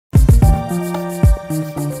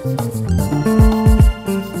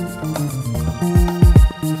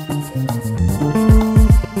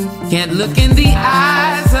look in the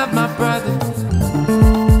eyes of my brother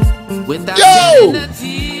without Yo! shedding a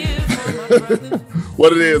tear for my brother.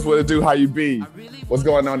 What it is, what it do, how you be? What's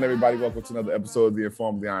going on, everybody? Welcome to another episode of the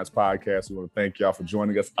InforMILLy podcast. We want to thank y'all for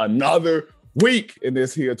joining us another week in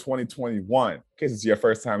this here 2021. In case it's your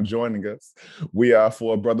first time joining us, we are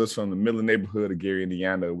four brothers from the middle neighborhood of Gary,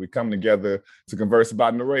 Indiana. We come together to converse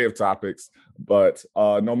about an array of topics, but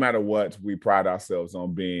no matter what, we pride ourselves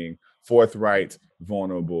on being forthright,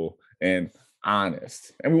 vulnerable, and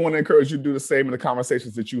honest. And we want to encourage you to do the same in the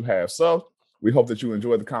conversations that you have. So we hope that you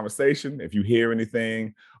enjoy the conversation. If you hear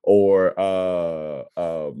anything or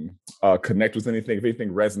connect with anything, if anything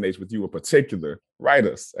resonates with you in particular, write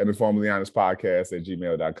us at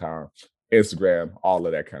informillyypodcast@gmail.com, Instagram, all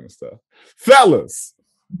of that kind of stuff. Fellas,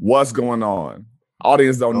 what's going on?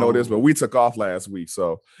 Audience don't know this, but we took off last week,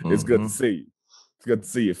 so it's good to see you. It's good to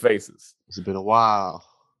see your faces. It's been a while.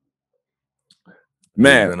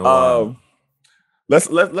 Man,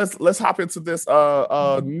 let's hop into this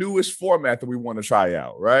newish format that we want to try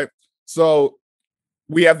out, right? So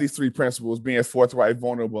we have these three principles: being forthright,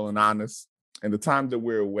 vulnerable, and honest. And the time that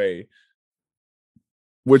we're away,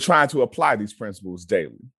 we're trying to apply these principles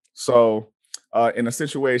daily. So in a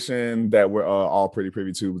situation that we're all pretty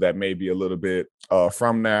privy to, that may be a little bit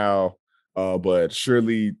from now, but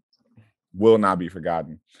surely will not be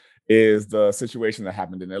forgotten, is the situation that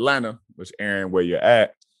happened in Atlanta, which, Aaron, where you're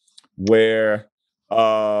at, where,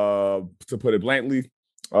 to put it bluntly,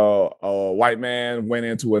 a white man went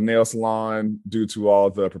into a nail salon due to all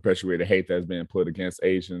the perpetuated hate that's been put against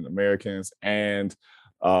Asian Americans and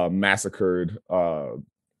massacred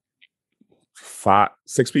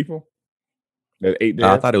 6 people. 8 dead.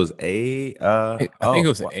 I thought it was 8. I think it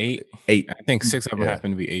was 8. 8. I think 6 of them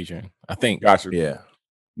happened to be Asian. I think. Gotcha. Yeah.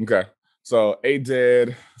 Okay. So 8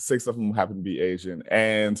 dead, 6 of them happen to be Asian.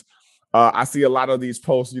 And I see a lot of these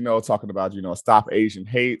posts, talking about, stop Asian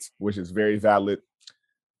hate, which is very valid.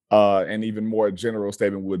 And even more general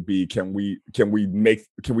statement would be, can we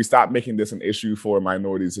stop making this an issue for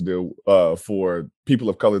minorities to deal, for people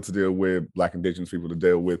of color to deal with, Black, Indigenous people to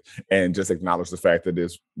deal with, and just acknowledge the fact that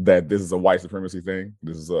this is a white supremacy thing.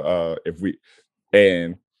 This is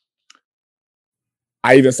and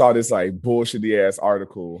I even saw this like bullshitty ass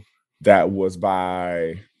article that was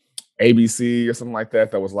by ABC or something like that.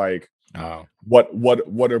 That was like,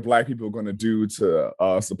 what are Black people going to do to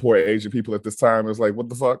support Asian people at this time? It's like, what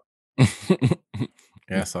the fuck?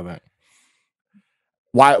 Yeah, I saw that.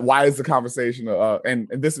 Why is the conversation? And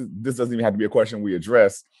this doesn't even have to be a question we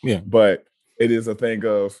address. Yeah, but it is a thing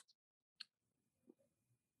of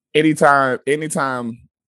anytime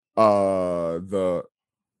the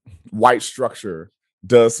white structure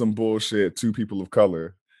does some bullshit to people of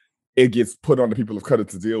color, it gets put on the people of color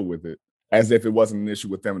to deal with it, as if it wasn't an issue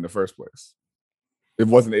with them in the first place. It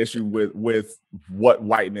wasn't an issue with what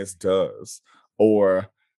whiteness does, or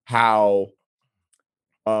how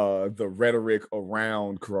the rhetoric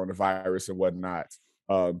around coronavirus and whatnot,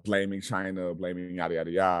 blaming China, blaming yada,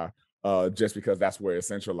 yada, yada, just because that's where it's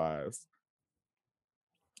centralized,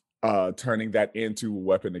 turning that into a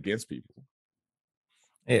weapon against people.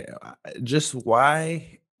 Yeah. Just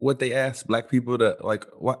why would they ask Black people to, like,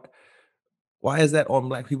 why is that on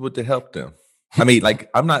Black people to help them? I mean,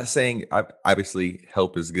 like, I'm not saying, obviously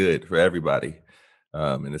help is good for everybody.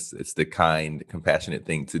 And it's the kind, compassionate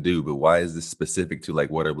thing to do. But why is this specific to,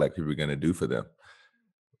 like, what are Black people going to do for them?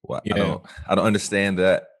 Why? Yeah. I don't understand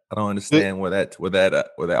that. I don't understand where that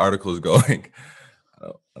article is going.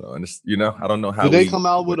 I don't understand. I don't know how. Did they come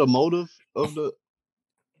out with a motive of the?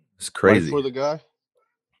 It's crazy for the guy.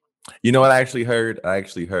 You know what I actually heard?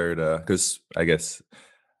 Because I guess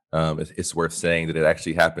it's worth saying that it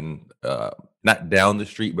actually happened not down the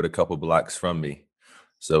street, but a couple blocks from me.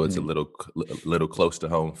 So it's a little close to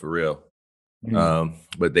home for real.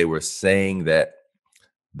 But they were saying that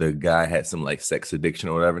the guy had some like sex addiction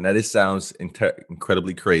or whatever. Now this sounds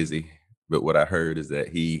incredibly crazy, but what I heard is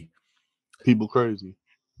that people crazy.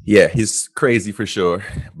 Yeah, he's crazy for sure,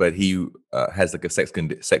 but he has like a sex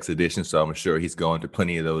addiction. So I'm sure he's gone to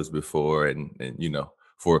plenty of those before, and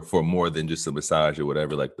for more than just a massage or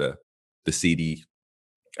whatever, like the CD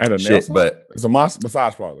and a shit. But it's a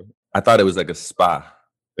massage parlor. I thought it was like a spa.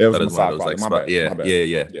 It was a massage parlor. Like My bad.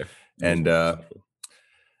 Yeah. And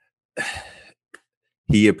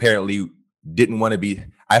he apparently didn't want to be.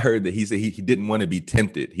 I heard that he said he didn't want to be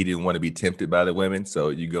tempted. He didn't want to be tempted by the women. So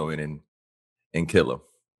you go in and kill him.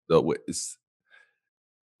 So it's,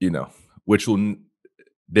 which will,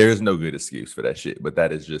 there is no good excuse for that shit. But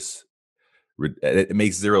that is just, it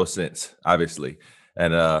makes zero sense, obviously.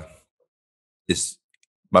 And it's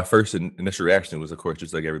my first initial reaction was, of course,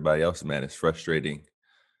 just like everybody else, man, it's frustrating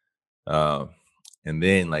Um, and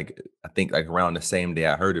then like I think like around the same day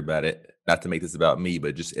I heard about it, not to make this about me,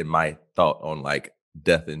 but just in my thought on like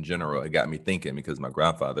death in general, it got me thinking because my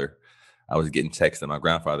grandfather, I was getting texts that my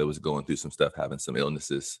grandfather was going through some stuff, having some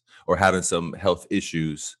illnesses or having some health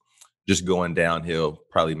issues, just going downhill,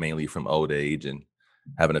 probably mainly from old age and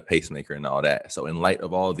having a pacemaker and all that. So in light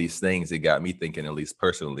of all these things, it got me thinking, at least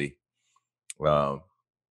personally, um,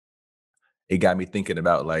 it got me thinking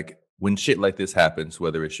about like when shit like this happens,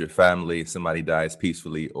 whether it's your family, somebody dies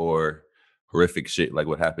peacefully, or horrific shit like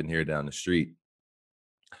what happened here down the street.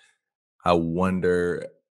 I wonder,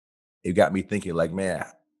 it got me thinking like, man,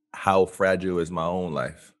 how fragile is my own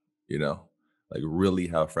life? You know, like really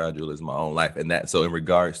how fragile is my own life? And that, so in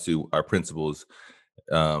regards to our principles,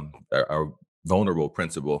 our vulnerable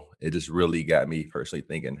principle, it just really got me personally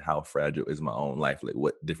thinking, how fragile is my own life? Like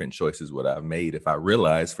what different choices would I have made if I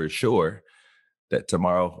realized for sure that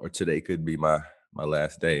tomorrow or today could be my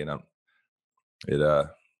last day? And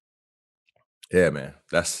yeah, man,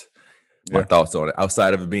 that's my thoughts on it.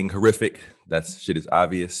 Outside of it being horrific, that shit is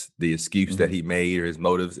obvious. The excuse that he made or his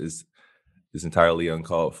motives is entirely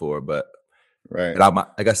uncalled for. But right, and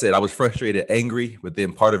like I said, I was frustrated, angry, but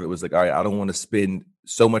then part of it was like, all right, I don't want to spend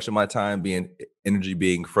so much of my time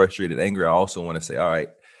being frustrated, angry. I also want to say, all right,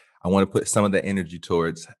 I want to put some of that energy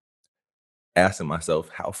towards asking myself,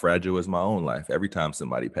 how fragile is my own life? Every time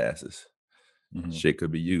somebody passes, shit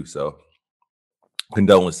could be you. So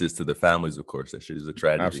condolences to the families, of course. That shit is a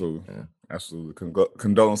tragedy. Absolutely. Yeah. Absolutely.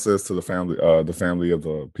 Condolences to the family of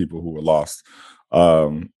the people who were lost.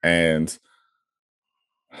 And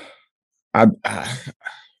I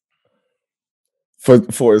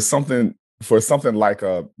for something like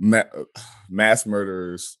a mass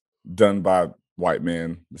murders done by white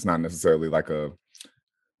men, it's not necessarily like a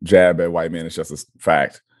jab at white men, it's just a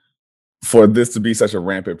fact. For this to be such a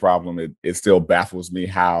rampant problem, it still baffles me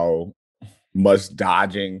how much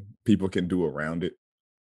dodging people can do around it.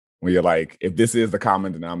 When you're like, if this is the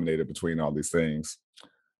common denominator between all these things,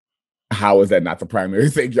 how is that not the primary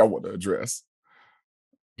thing y'all want to address?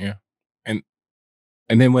 Yeah. And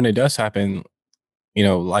then when it does happen, you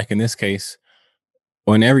know, like in this case,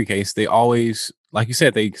 or in every case, they always, like you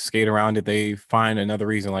said, they skate around it. They find another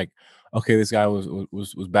reason, like, okay, this guy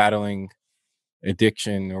was battling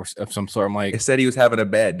addiction or of some sort. I'm like, it said he was having a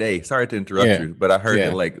bad day. Sorry to interrupt you, but I heard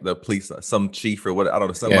that like the police, some chief or what, I don't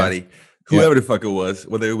know, somebody, whoever the fuck it was,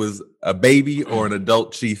 whether it was a baby or an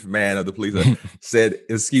adult chief man of the police, said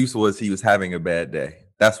excuse was he was having a bad day.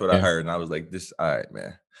 That's what I heard, and I was like, "This, all right,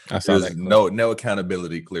 man." There's no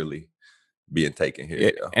accountability clearly being taken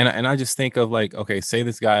here. And I just think of like, okay, say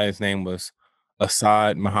this guy's name was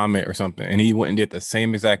Assad Muhammad or something, and he went and did the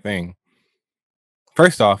same exact thing.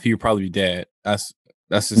 First off, he would probably be dead. That's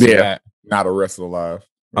just that. Not arrested alive.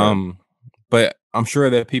 Right. But I'm sure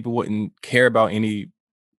that people wouldn't care about any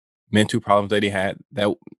mental problems that he had.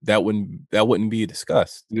 That wouldn't be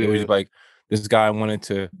discussed. It was just like, this guy wanted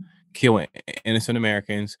to kill innocent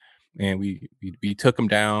Americans, and we took him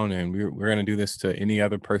down, and we're gonna do this to any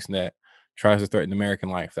other person that tries to threaten American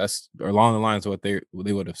life. That's along the lines of what they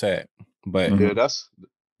would have said. But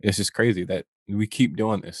it's just crazy that we keep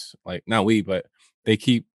doing this. Like, not we, but they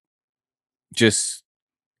keep just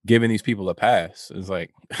giving these people a pass. It's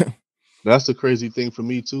like that's the crazy thing for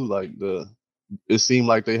me too. Like it seemed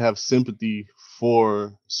like they have sympathy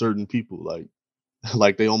for certain people.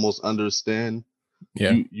 Like they almost understand.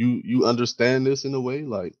 Yeah, you understand this in a way.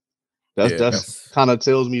 Like that's kind of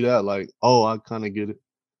tells me that, like, oh, I kind of get it.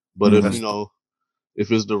 But if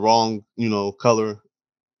if it's the wrong color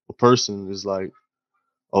or person, is like,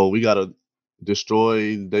 oh, we gotta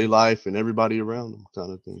destroy their life and everybody around them,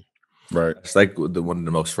 kind of thing. Right. It's like one of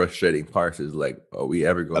the most frustrating parts is like, are we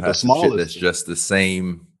ever gonna have some shit that's just the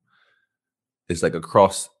same? It's like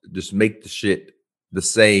just make the shit the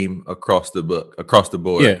same across the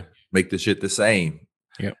board. Yeah. Make the shit the same.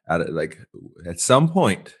 Yeah. Like at some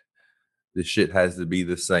point, this shit has to be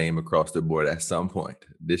the same across the board. At some point,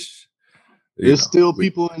 there's still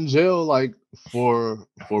people in jail like for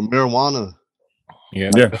marijuana.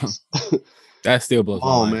 Yeah. That still blows my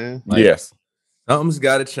mind, man. Like, yes. Something's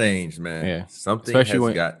got to change, man. Yeah. Something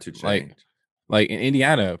Especially has got to change. Like in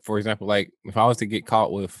Indiana, for example, like if I was to get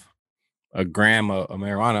caught with a gram of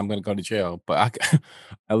marijuana, I'm gonna go to jail. But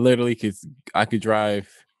I literally could drive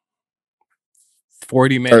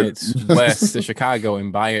 40 minutes west to Chicago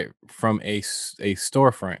and buy it from a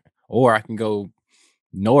storefront, or I can go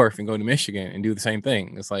north and go to Michigan and do the same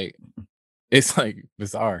thing. It's like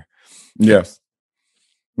bizarre. Yes.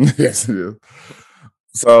 Yes, it is.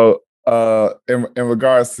 So in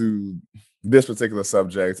regards to this particular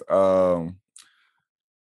subject,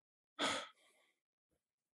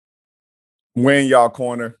 we're in y'all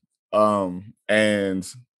corner. And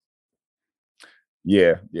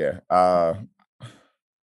yeah.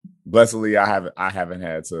 Blessedly, I haven't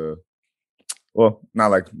had to. Well,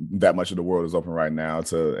 not like that much of the world is open right now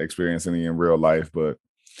to experience any in real life, but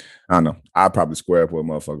I don't know. I'd probably square up with a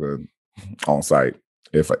motherfucker on site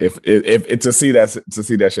if to see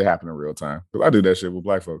that shit happen in real time. Because I do that shit with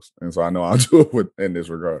black folks, and so I know I'll do it in this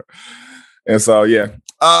regard. And so yeah.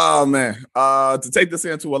 Oh man. To take this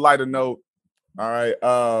into a lighter note. All right.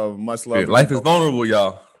 Much love. Life is vulnerable,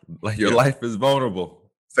 y'all. Like your life is vulnerable.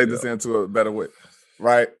 Take this into a better way,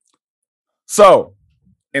 right? So,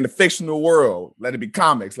 in the fictional world, let it be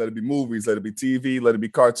comics, let it be movies, let it be TV, let it be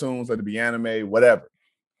cartoons, let it be anime, whatever.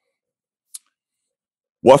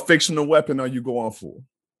 What fictional weapon are you going for?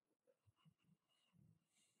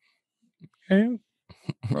 Who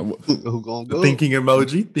gonna go? Thinking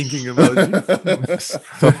emoji.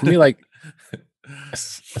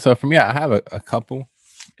 So for me, I have a couple.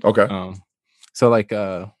 Okay. So like,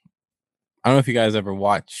 I don't know if you guys ever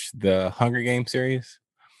watched the Hunger Games series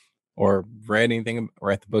or read anything,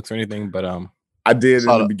 read the books or anything, but I did in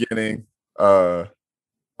the beginning.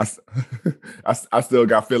 I still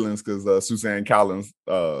got feelings because Suzanne Collins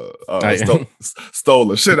stole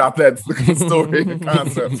the shit out that story and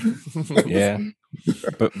concept. Yeah,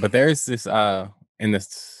 but there's this in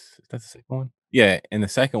this, that's the second one. Yeah, in the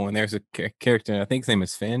second one, there's a character. I think his name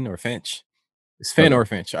is Finn or Finch. It's Finn or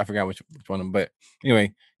Finch. I forgot which one of them. But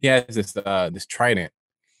anyway, he has this this trident.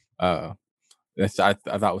 That's I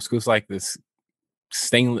thought was cool. It's like this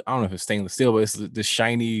stainless. I don't know if it's stainless steel, but it's this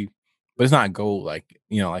shiny. But it's not gold, like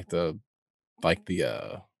like the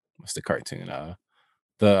what's the cartoon?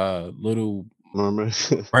 The little mermaid.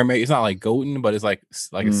 It's not like golden, but it's like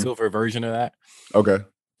a silver version of that. Okay.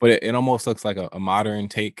 But it almost looks like a modern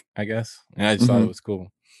take, I guess. And I just thought it was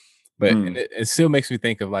cool. But and it still makes me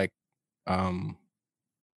think of like the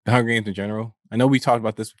Hunger Games in general. I know we talked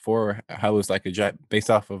about this before, how it was like based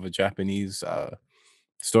off of a Japanese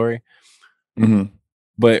story.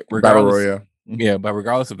 But regardless, but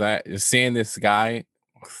regardless of that, just seeing this guy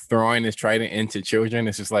throwing his trident into children,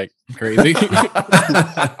 it's just like crazy.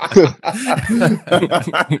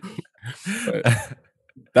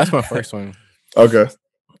 That's my first one. Okay.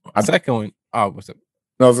 Second one. Oh, what's up?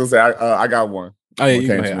 No, I was gonna say I got one. Oh yeah, you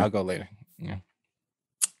go ahead. I'll go later. Yeah.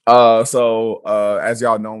 So as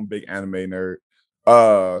y'all know, I'm a big anime nerd.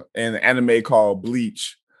 In an anime called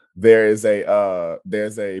Bleach, there's a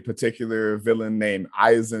particular villain named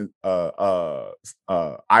Aizen Sosuke,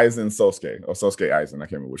 or Sosuke Aizen. I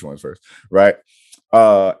can't remember which one's first, right?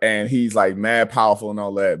 And he's like mad powerful and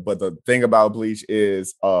all that. But the thing about Bleach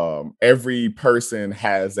is every person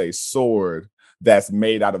has a sword that's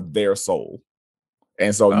made out of their soul.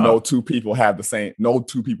 And so no two people have the same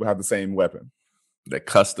weapon. They're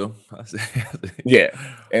custom. Yeah.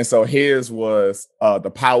 And so his was the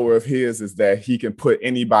power of his is that he can put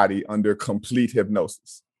anybody under complete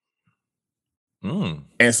hypnosis. And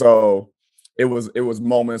so it was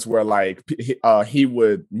moments where like he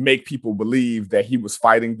would make people believe that he was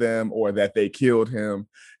fighting them or that they killed him,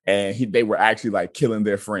 and they were actually like killing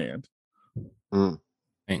their friend.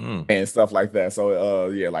 And stuff like that. So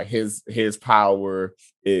like his power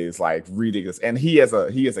is like ridiculous, and he as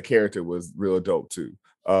a character was real dope too.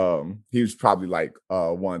 He was probably like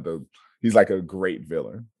he's like a great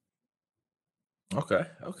villain. Okay.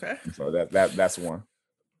 So that's one.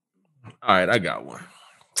 All right, I got one.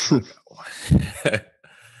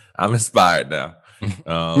 I'm inspired now.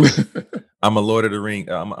 I'm a Lord of the Rings.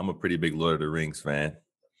 I'm a pretty big Lord of the Rings fan,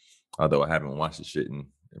 although I haven't watched the shit in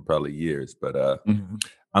probably years. But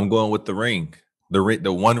I'm going with the ring,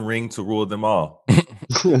 the one ring to rule them all.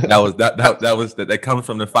 That comes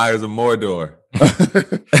from the fires of Mordor.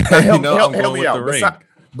 I'm going with the ring.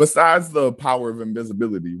 Besides the power of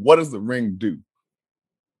invisibility, what does the ring do?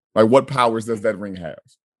 Like, what powers does that ring have?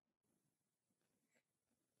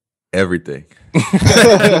 Everything.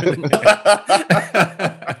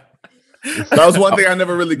 That was one thing I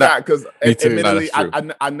never really got, because admittedly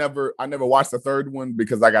I never watched the third one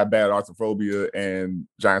because I got bad arthrophobia and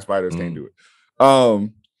giant spiders can't do it.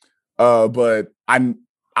 But I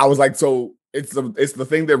was like, so it's the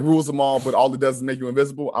thing that rules them all, but all it does is make you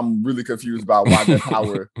invisible. I'm really confused about why that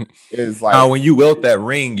power is like. When you wield that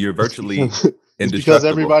ring, you're virtually indestructible. Because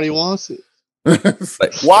everybody wants it.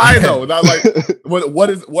 Like, why though? Not like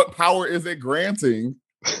what power is it granting?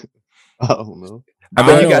 I don't know. I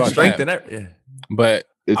mean, you got strength in it, yeah. But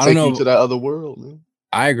it takes you to that other world, man.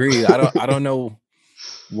 I agree. I don't know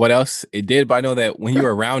what else it did, but I know that when you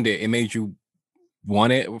were around it, it made you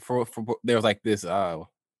want it. For there was like this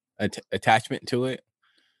attachment to it.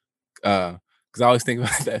 because I always think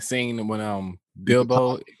about that scene when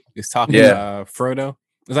Bilbo is talking Yeah. to Frodo.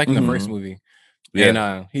 It's like in the first movie,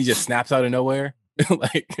 and he just snaps out of nowhere.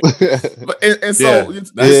 Like, and so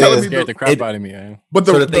that scared the crap out of me. But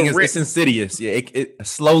the thing is, it's insidious. Yeah, it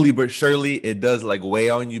slowly but surely it does like weigh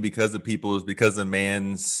on you because of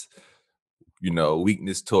man's,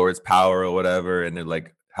 weakness towards power or whatever, and they're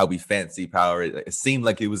like how we fancy power. It seemed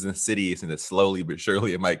like it was insidious, and that slowly but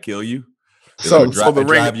surely it might kill you. So the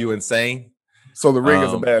ring drive you insane. So the ring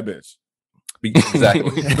is a bad bitch.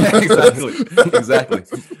 Exactly, exactly.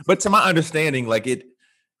 But to my understanding, like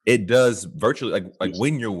it does virtually like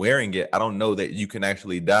when you're wearing it, I don't know that you can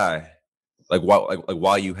actually die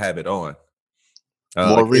while you have it on.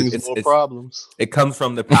 More rings, more problems. It comes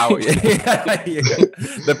from the power,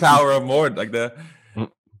 the power of more like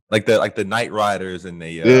the Night Riders and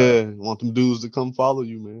the want them dudes to come follow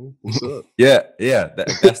you, man. What's up?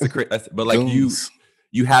 That's the but like Goons.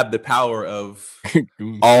 you have the power of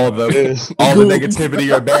all the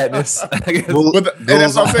negativity or badness. And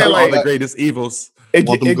that's what I'm saying, all the greatest evils.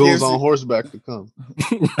 Want them Goons on horseback to come.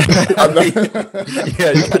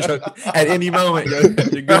 At any moment,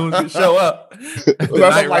 your Goons can show up.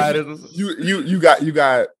 Night Riders. You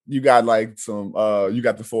got like some you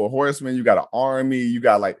got the 4 horsemen, you got an army, you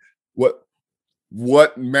got like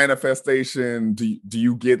what manifestation do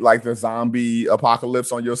you get, like the zombie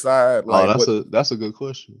apocalypse on your side? Like, that's a good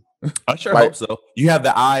question. I sure hope so. You have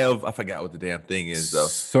the eye of, I forgot what the damn thing is though.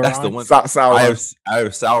 Sauron? That's the one. Sauron. Eye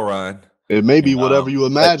of Sauron. It may be whatever you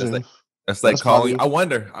imagine. That's like calling. I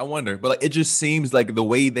wonder. But like, it just seems like the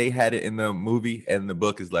way they had it in the movie and the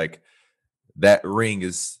book is like that ring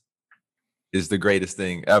is the greatest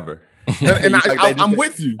thing ever. And I'm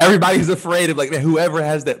with you. Everybody's afraid of like whoever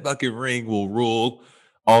has that fucking ring will rule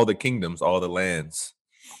all the kingdoms, all the lands.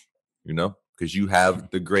 Because you have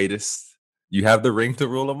the greatest. You have the ring to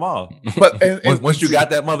rule them all. But once you got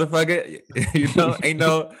that motherfucker, ain't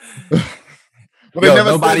no.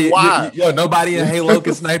 Nobody in Halo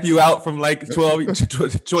can snipe you out from like 20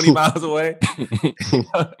 miles away.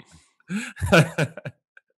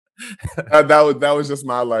 That was just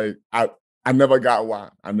my like. I never got why.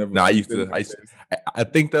 I used to. I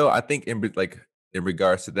think in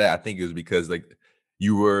regards to that, I think it was because like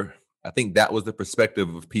you were. I think that was the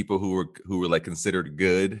perspective of people who were like considered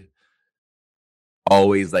good,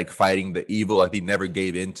 always like fighting the evil. Like he never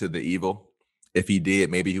gave in to the evil. If he did,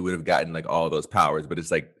 maybe he would have gotten like all those powers. But it's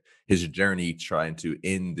like his journey trying to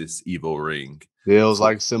end this evil ring. Yeah, it was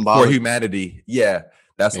like symbolic for humanity. Yeah,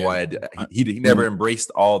 that's why he never embraced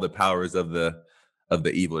all the powers of the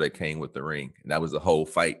evil that came with the ring. And that was a whole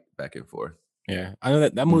fight back and forth. Yeah, I know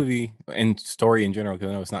that movie and story in general, because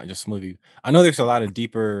I know it's not just a movie. I know there's a lot of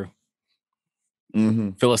deeper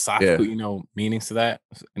philosophical, meanings to that.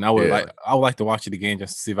 And I would like to watch it again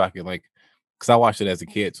just to see if I could because I watched it as a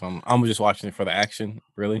kid, so I'm just watching it for the action,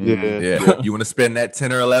 really. Yeah. You want to spend that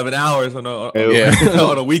 10 or 11 hours on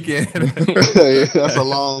a weekend? That's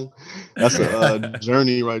a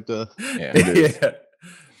journey right there. Yeah.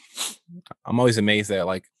 I'm always amazed that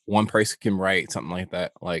like one person can write something like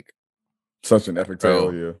that. Like such an epic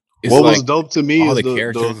tale. Yeah. What was dope to me all is the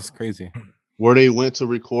characters is crazy. Where they went to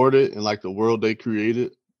record it and like the world they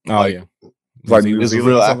created. It's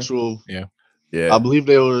real actual. Yeah. I believe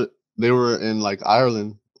they were in like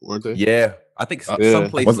Ireland, weren't they? Yeah, I think some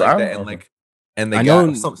place like that, and they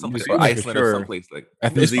got some place or Iceland or someplace like.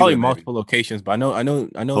 There's probably multiple locations, but I know.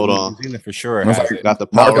 Hold on. New Zealand for sure. Got the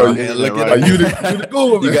power. You the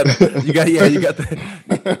Google. You got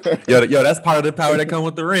the. Yo, that's part of the power that comes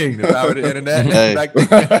with the ring. The power of the internet. Hey.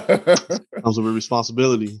 Comes with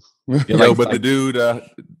responsibility. But the dude,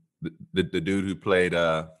 the dude who played,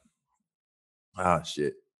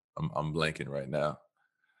 shit, I'm blanking right now.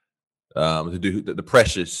 The dude, the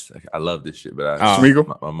Precious. I love this shit, but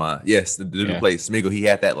Smeagol. My mind. Yes, the dude who played Smeagol. He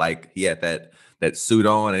had that suit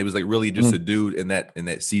on, and it was like really just a dude in that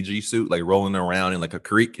CG suit, like rolling around in like a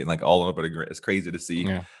creek and like all over the. It's crazy to see.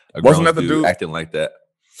 Yeah. Wasn't that the dude acting like that?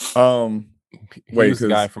 Wait, the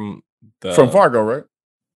guy from Fargo, right?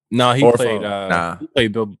 No, he played. He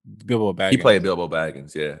played Bilbo Baggins. He played Bilbo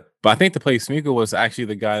Baggins, yeah. But I think to play Smeagol was actually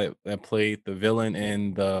the guy that played the villain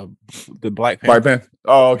in the Black Panther.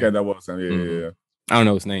 Oh, okay, that was him. Yeah. I don't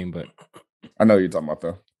know his name, but I know who you're talking about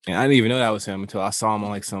though. And I didn't even know that was him until I saw him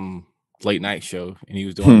on like some late night show, and he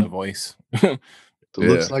was doing the voice. It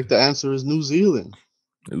looks like the answer is New Zealand.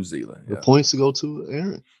 New Zealand. The points to go to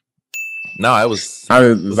Aaron. No, it was.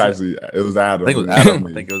 It was actually it was Adam. I think it was Adam.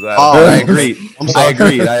 I think it was Adam. Oh, I agreed. I'm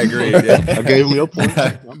sorry. I agreed. Yeah. I gave him your point.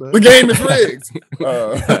 The game is rigged.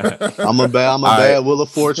 I'm a bad Wheel of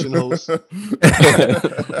Fortune host.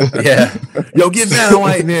 Yeah. Yo, get down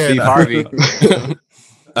right there. Steve Harvey.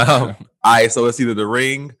 All right, so it's either the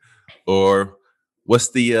ring or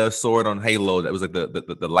what's the sword on Halo that was like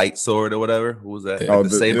the light sword or whatever? What was that? Oh, the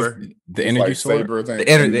saber? The energy sword? Saber thing.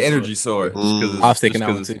 The energy sword. I was thinking that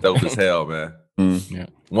one it's too. dope as hell, man. Yeah.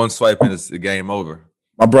 One swipe and it's the game over.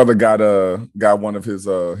 My brother got one of his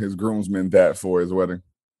groomsmen that for his wedding.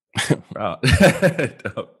 Wow.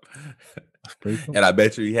 Dope. Pretty cool. And I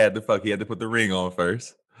bet you he had to put the ring on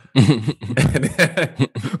first. These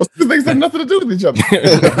things have nothing to do with each other.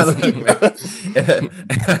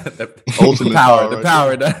 Ultimate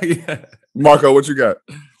power. Yeah. Marco, what you got?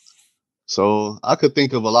 So I could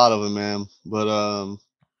think of a lot of them, man. But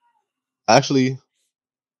actually,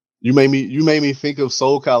 you made me think of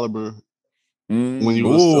Soul Calibur when you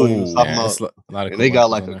was talking about, and they got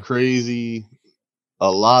like a crazy.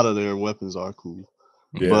 A lot of their weapons are cool,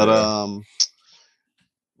 but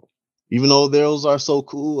even though those are so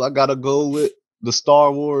cool, I gotta go with the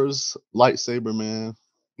Star Wars lightsaber, man.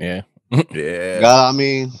 Yeah. I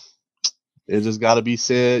mean, it just gotta be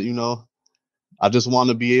said, you know. I just want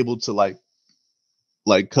to be able to like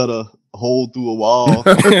cut a hole through a wall. All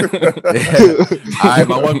right,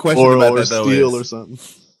 my one question about that though steel is, or something.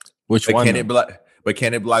 Which one? Can it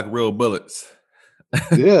block real bullets?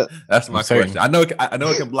 Yeah, that's my question. I know it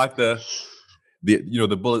can block the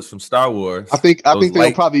bullets from Star Wars. I think they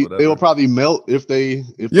will probably melt if maybe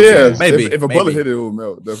if a bullet hit it will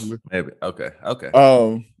melt, definitely. Maybe. Okay.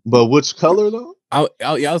 But which color though? I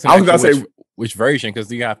was gonna say which version, because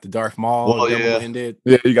you got the Darth Maul double-ended.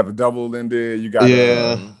 Yeah, you got the double-ended. You got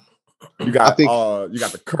you got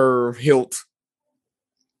the curve hilt.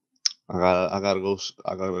 I gotta go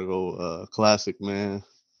classic, man.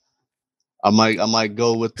 I might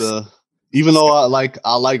go with even though I like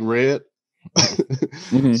red.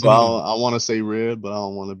 So I want to say red, but I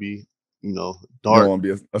don't want to be, dark. You don't want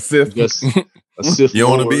to be a Sith. Just a Sith. You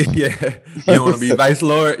don't want to be, You don't want to be Vice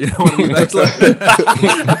Lord. You don't want to be Vice Lord.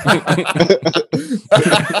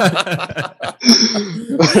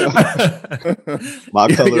 My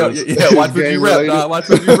color. Watch what you rep, dog. Watch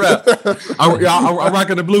what you rep. I'm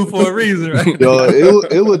rocking the blue for a reason, right? Yo,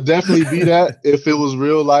 it would definitely be that if it was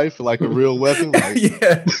real life, like a real weapon. Like,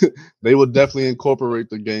 they would definitely incorporate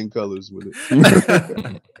the game colors with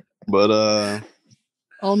it. But I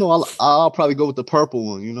don't know. I'll probably go with the purple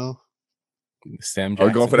one. You know, Sam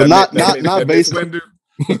Jackson. Going for but that not based on,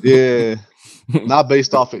 not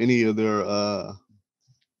based off of any of their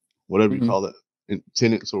whatever you call it,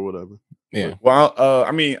 tenets or whatever. Yeah. Well,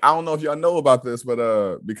 I mean, I don't know if y'all know about this,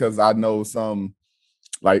 but because I know some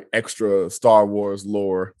like extra Star Wars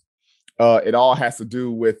lore, it all has to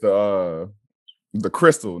do with the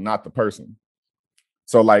crystal, not the person.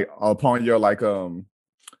 So like upon your like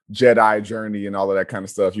Jedi journey and all of that kind of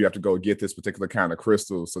stuff, you have to go get this particular kind of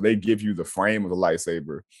crystal. So they give you the frame of the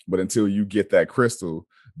lightsaber, but until you get that crystal,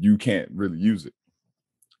 you can't really use it.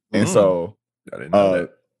 And so I didn't know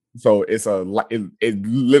that. So it's it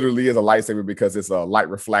literally is a lightsaber because it's a light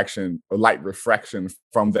refraction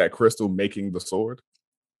from that crystal making the sword.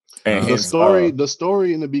 And the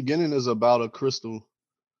story in the beginning is about a crystal.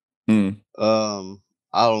 I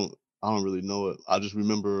don't really know it. I just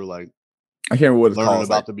remember like I can't remember what it's called, about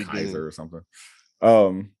like the beginning Kaiser or something.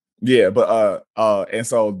 And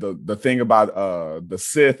so the thing about the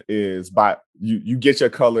Sith is by you get your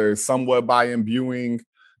colors somewhat by imbuing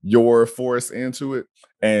your force into it,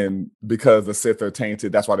 and because the Sith are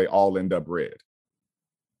tainted, that's why they all end up red.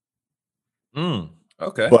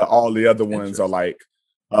 Okay. But all the other ones are like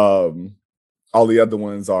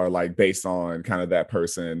based on kind of that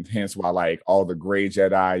person, hence why like all the gray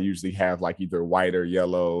Jedi usually have like either white or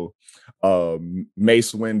yellow.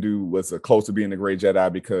 Mace Windu was close to being a gray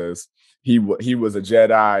Jedi because he was a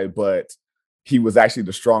Jedi, but he was actually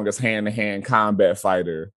the strongest hand-to-hand combat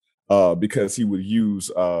fighter because he would use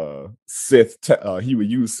Sith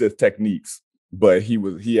techniques, but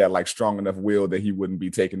he had like strong enough will that he wouldn't be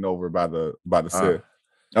taken over by the Sith.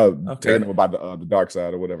 Taken over by the dark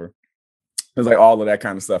side or whatever. It's like all of that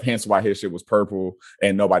kind of stuff. Hence why his shit was purple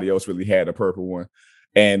and nobody else really had a purple one.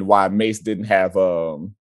 And why Mace didn't have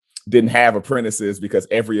apprentices, because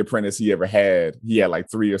every apprentice he ever had, he had like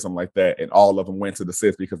 3 or something like that. And all of them went to the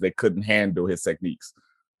Sith because they couldn't handle his techniques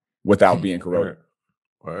without being corrupted.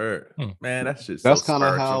 Word. Man, that's kind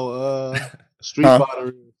of how Street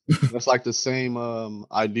Fighter is. That's like the same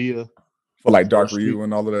idea. For like Dark Ryu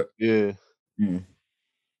and all of that. Yeah.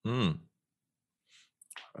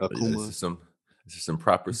 Akuma. This is some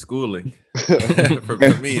proper schooling for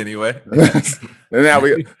me anyway.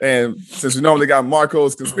 And since we normally got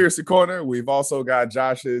Marco's conspiracy corner, we've also got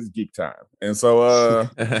Josh's geek time. And so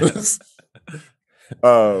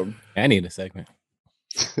I need a segment.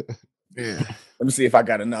 Yeah. Let me see if I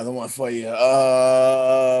got another one for you.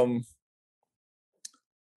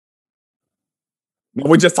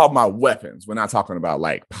 We're just talking about weapons. We're not talking about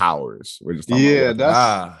like powers. We're just talking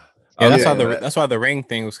about that's why the ring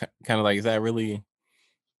thing was kind of like, is that really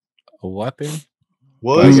a weapon?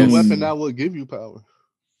 What is a weapon that would give you power?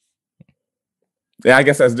 Yeah, I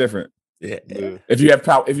guess that's different. Yeah. If you have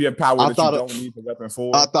power that you don't need the weapon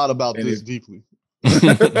for. I thought about this deeply. That's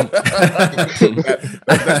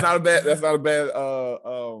not a bad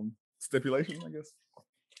stipulation, I guess.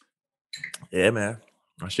 Yeah, man.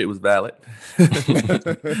 My shit was valid.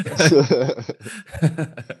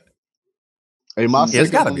 Hey, my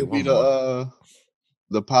second would be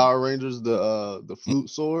the Power Rangers, the flute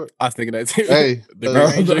sword. I was thinking that too. Hey, the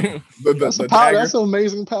Green Ranger. That's an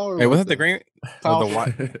amazing power. Hey, was it the Green?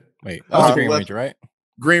 Wait, that was the Green Ranger, right?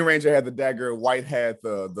 Green Ranger had the dagger. White had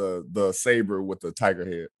the saber with the tiger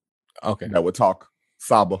head. Okay, that would talk.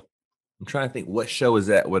 Saba. I'm trying to think, what show is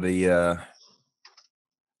that where the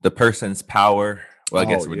person's power? Well, I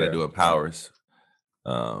guess we're not doing powers.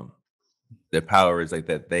 Their power is like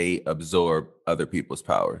that they absorb other people's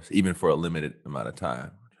powers, even for a limited amount of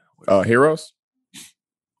time. Heroes?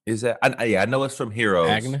 Is that? I know it's from Heroes,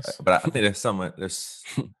 Agnes? But I think there's someone. There's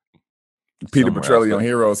Peter Petrelli on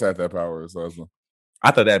Heroes had that power. So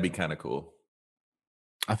I thought that'd be kind of cool.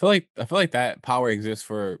 I feel like that power exists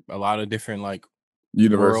for a lot of different like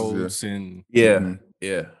universes and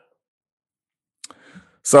yeah.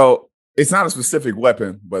 So it's not a specific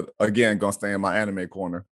weapon, but again, gonna stay in my anime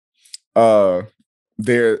corner.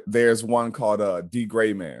 There's one called D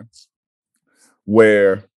Gray Man's,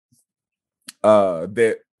 where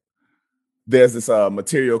there's this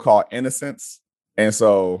material called innocence, and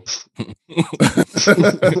so and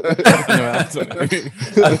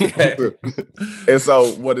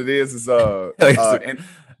so what it is like a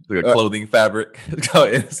clothing fabric. It's called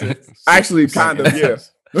innocence. Actually, kind of, yeah.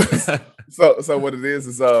 So what it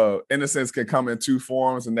is innocence can come in two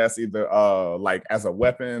forms, and that's either like as a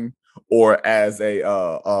weapon or as a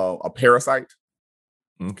parasite.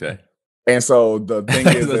 Okay. And so the thing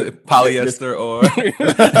is polyester or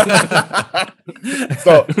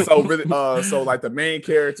so like the main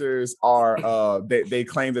characters are they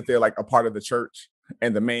claim that they're like a part of the church,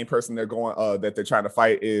 and the main person they're going that they're trying to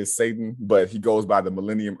fight is Satan, but he goes by the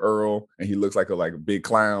Millennium Earl, and he looks like a big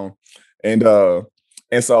clown. And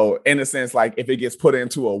so in a sense, like if it gets put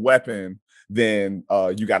into a weapon, then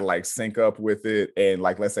you got to like sync up with it. And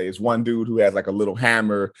like, let's say it's one dude who has like a little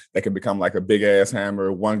hammer that can become like a big ass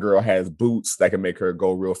hammer. One girl has boots that can make her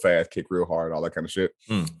go real fast, kick real hard, all that kind of shit.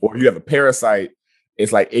 Or you have a parasite.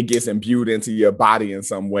 It's like it gets imbued into your body in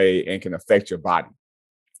some way and can affect your body.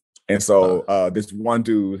 And so this one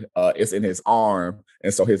dude is in his arm.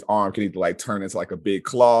 And so his arm can either like turn into like a big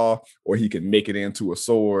claw, or he can make it into a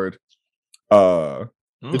sword. You're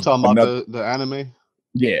talking about the anime?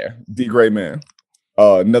 Yeah, D Gray Man.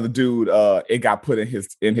 Another dude, it got put in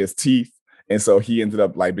his teeth, and so he ended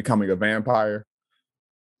up like becoming a vampire.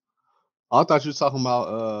 I thought you were talking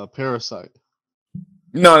about Parasite.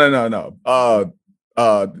 No.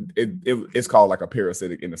 It's called like a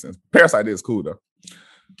parasitic innocence. Parasite is cool though.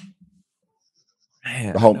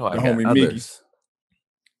 Man, the homie Miggy.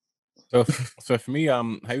 So for me,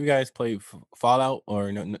 have you guys played Fallout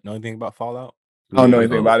or know anything about Fallout? I don't know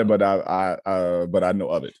anything about it, but I know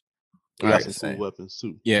of it. Got some cool weapons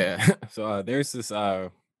too. Yeah. So there's this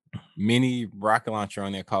mini rocket launcher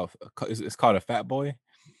on there called it's called a Fat Boy.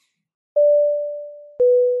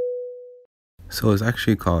 So it's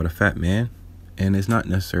actually called a Fat Man, and it's not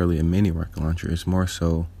necessarily a mini rocket launcher. It's more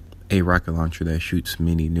so a rocket launcher that shoots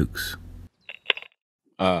mini nukes.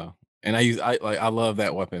 And I love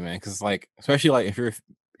that weapon, man, because like especially like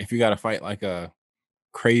if you got to fight like a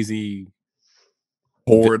crazy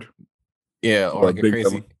horde, or like a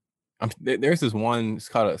crazy. There's this one. It's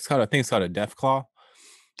called a Death Claw.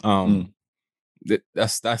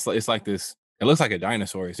 That's like it's like this. It looks like a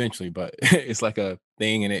dinosaur essentially, but it's like a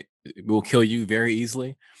thing, and it will kill you very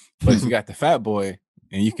easily. But if you got the Fat Boy,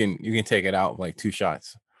 and you can take it out like 2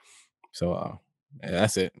 shots. So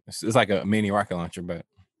that's it. It's like a mini rocket launcher, but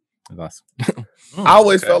that's awesome. I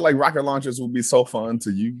always felt like rocket launchers would be so fun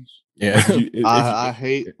to use. Yeah, I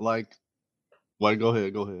hate like. Well, go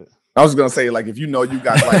ahead. I was gonna say, like, if you know you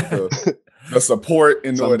got like the support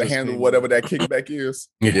in order to handle whatever that kickback is.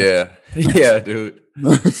 Yeah, dude.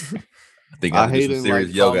 I think I hate some serious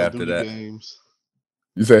yoga after that. Games.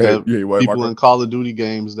 You said hey, what, people Marco? in Call of Duty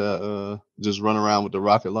games that just run around with the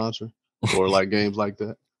rocket launcher, or like games like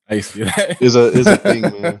that. I used to do that. Is a thing,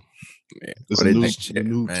 man. Yeah. It's a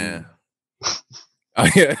new man. Oh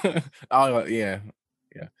yeah. Oh yeah.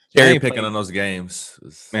 Yeah. Cherry picking on those games.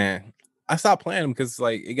 Man, I stopped playing them because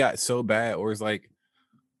like it got so bad, or it's like,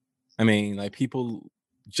 I mean, like people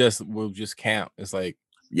will just camp. It's like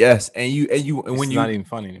yes, and when it's not even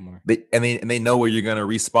fun anymore. They know where you're gonna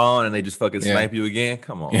respawn, and they just fucking snipe you again.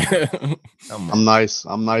 Come on, come on.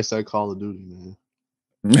 I'm nice at Call of Duty, man.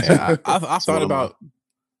 Yeah, I thought about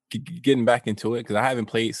getting back into it because I haven't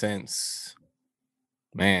played since,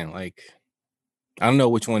 man, like I don't know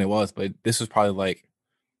which one it was, but this was probably like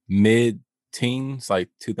mid-teens, like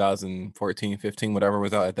 2014, 15, whatever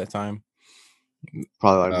was out at that time.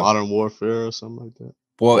 Probably like Modern Warfare or something like that.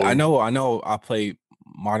 Well, I know I played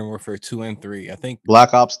Modern Warfare 2 and 3. I think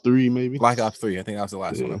Black Ops 3, maybe. Black Ops 3. I think that was the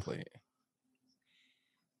last one I played.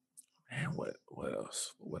 Man, what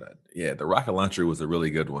else? The rocket launcher was a really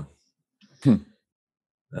good one.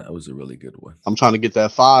 That was a really good one. I'm trying to get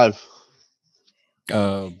that 5.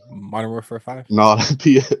 Modern Warfare 5? No,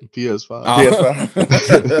 PS5. Oh.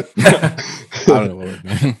 PS5. I don't know what it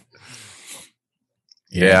meant.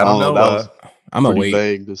 Yeah, I don't know. I'm a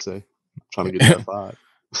vague to say. I'm trying to get that 5.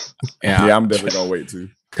 Yeah, I'm definitely gonna wait too.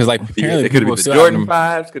 Because like apparently it could be the Jordan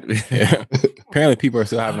 5s. Could be. Yeah. Apparently people are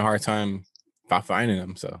still having a hard time finding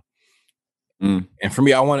them. So, and for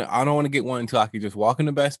me, I don't want to get one until I can just walk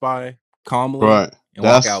into Best Buy calmly and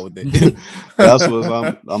walk out with it. That's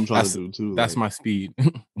what I'm trying to do too. That's my speed.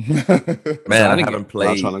 Man, I haven't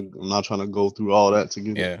played. I'm not trying to go through all that to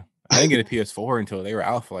get it. Yeah, I didn't get a PS4 until they were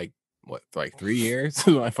out for like 3 years.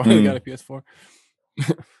 I finally got a PS4.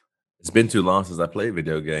 It's been too long since I played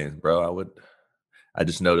video games, bro. I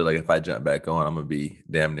just know that like if I jump back on, I'm gonna be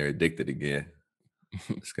damn near addicted again.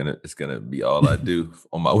 It's gonna be all I do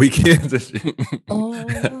on my weekends.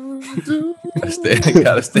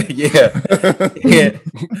 Gotta stay. Yeah.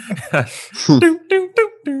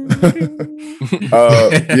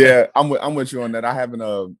 Yeah, I'm with you on that. I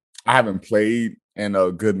haven't played in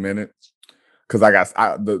a good minute because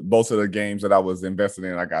both of the games that I was invested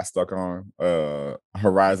in, I got stuck on.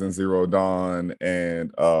 Horizon Zero Dawn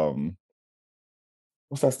and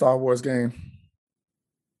what's that Star Wars game?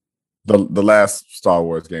 The last Star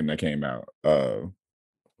Wars game that came out. I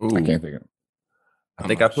can't think of it. I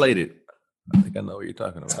think I played it. I think I know what you're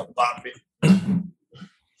talking about.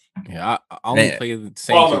 Yeah, I only play the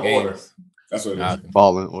same 2 games. That's what it is.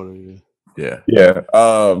 Fallen Order, yeah.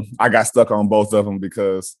 I got stuck on both of them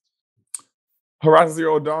because Horizon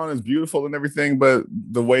Zero Dawn is beautiful and everything, but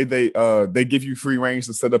the way they give you free range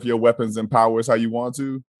to set up your weapons and powers how you want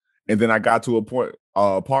to, and then I got to a part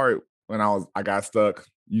when I got stuck.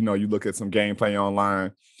 You know, you look at some gameplay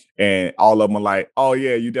online, and all of them are like, "Oh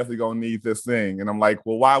yeah, you definitely gonna need this thing," and I'm like,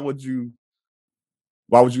 "Well, why would you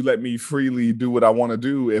let me freely do what I want to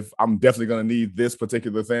do if I'm definitely gonna need this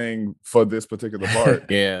particular thing for this particular part?"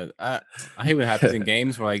 Yeah, I hate when it happens in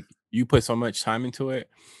games where like you put so much time into it,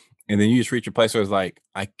 and then you just reach a place where it's like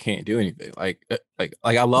I can't do anything. Like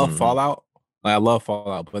I love Fallout, I love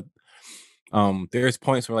Fallout, but there's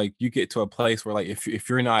points where like you get to a place where like if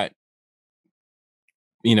you're not,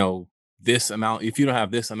 you know, this amount, if you don't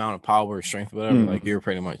have this amount of power or strength or whatever, like you're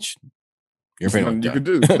pretty much you could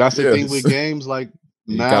do. That's the thing with games like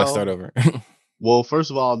you now. Gotta start over. Well,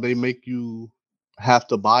 first of all, they make you have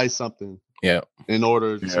to buy something. Yeah. In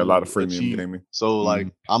order to a lot of freemium gaming. So like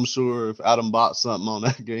I'm sure if Adam bought something on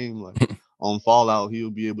that game, like on Fallout,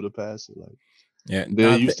 he'll be able to pass it. Like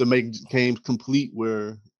they used to make games complete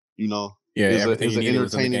where, you know, it's an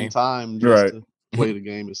entertaining time just to play the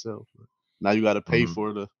game itself. Now you got to pay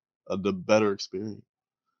for the better experience,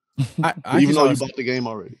 even though you bought the game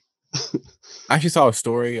already. I actually saw a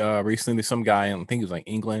story recently. Some guy, I think it was like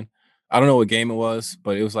England. I don't know what game it was,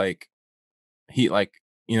 but it was like he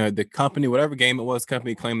the company, whatever game it was,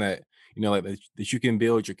 company claimed that that you can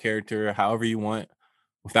build your character however you want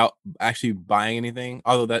without actually buying anything.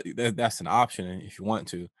 Although that's an option if you want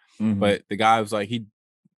to. But the guy was like he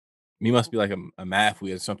must be like a math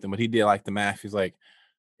wizard or something. But he did like the math. He's like,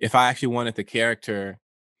 if I actually wanted the character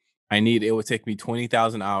it would take me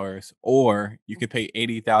 20,000 hours, or you could pay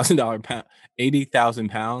 $80,000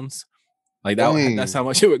 £80,000. Like that's how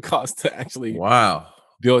much it would cost to actually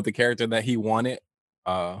build the character that he wanted.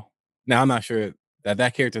 Now I'm not sure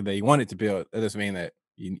that character that he wanted to build, that doesn't mean that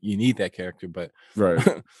you need that character, but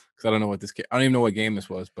because I don't know what I don't even know what game this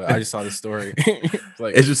was, but I just saw the story.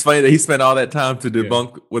 It's just funny that he spent all that time to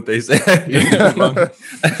debunk what they said.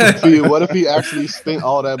 What if he actually spent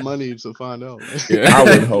all that money to find out? I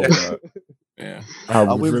would hope not. Yeah, I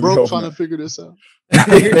went really broke hoping trying to that. figure this out.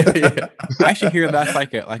 I actually hear that's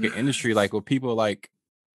like an industry like where people like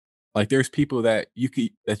there's people that you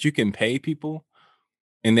can pay people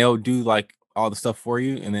and they'll do like all the stuff for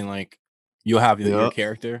you, and then like you'll have your Yep.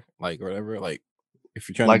 character like or whatever. Like if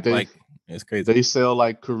you're trying Like to it's crazy. They sell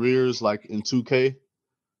like careers like in 2K.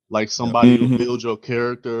 Like somebody will Mhm. build your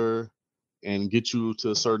character and get you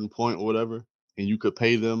to a certain point or whatever, and you could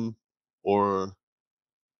pay them, or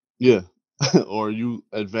or you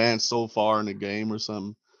advance so far in the game or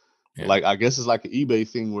something. Yeah. Like I guess it's like an eBay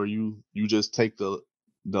thing where you just take the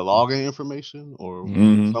login information or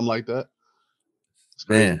Mhm. something like that. It's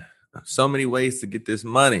crazy. Man, so many ways to get this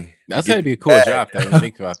money. That's Get gotta be a the cool bag. job though. When you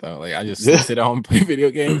think about that, like I just Yeah. sit at home and play video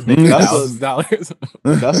games, make That's thousands of dollars.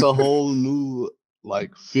 That's a whole new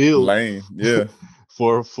like field lane. Yeah.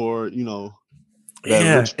 for that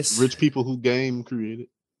Yeah, rich people who game created.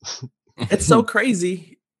 it's so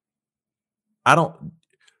crazy. I don't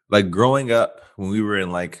like growing up when we were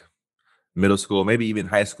in like middle school, maybe even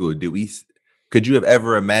high school. Could you have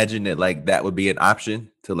ever imagined that like that would be an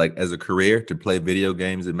option to like as a career to play video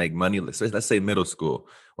games and make money? Let's say middle school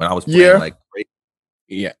when I was playing Yeah. like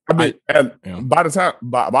Yeah, I mean, yeah. by the time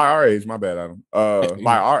by our age, my bad, Adam.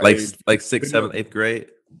 By our like age, 6th, 7th, 8th grade.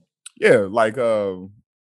 yeah, like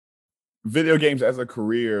video games as a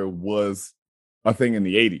career was a thing in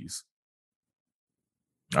the 80s.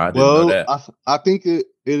 I didn't know Well, that. I think it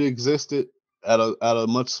existed at a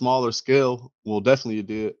much smaller scale. Well, definitely it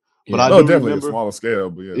did. But Yeah. I No, do definitely remember, a smaller scale,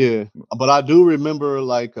 but yeah. yeah. But I do remember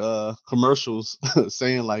like commercials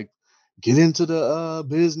saying like, get into the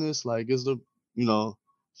business, like it's the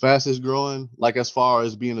fastest growing, like as far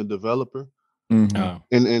as being a developer Mhm. Oh.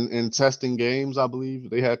 and testing games. I believe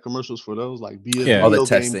they had commercials for those, like be a Yeah. All the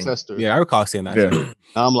video game testing. tester. Yeah, I recall seeing that. Yeah. too. And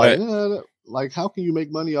I'm like, But- like how can you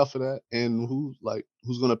make money off of that? And who's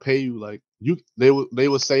gonna pay you? Like they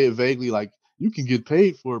would say it vaguely, like you can get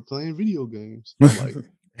paid for playing video games. I'm like,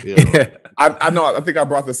 yeah, I know. I think I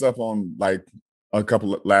brought this up on like a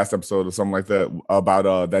couple of last episodes or something like that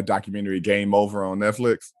about that documentary Game Over on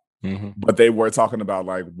Netflix. Mhm. But they were talking about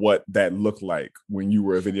like what that looked like when you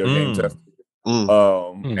were a video game tester.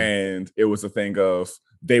 And it was a thing of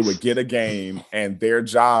they would get a game and their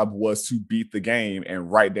job was to beat the game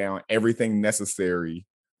and write down everything necessary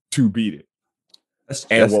to beat it. That's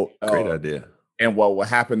what, a great idea. And what will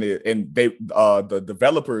happen is, and they the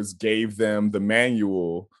developers gave them the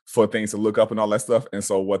manual for things to look up and all that stuff. And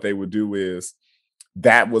so what they would do is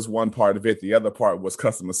that was one part of it. The other part was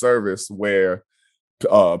customer service, where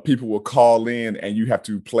people will call in and you have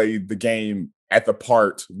to play the game at the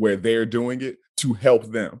part where they're doing it to help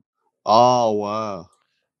them. Oh wow,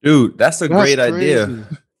 Dude, that's a great idea. crazy.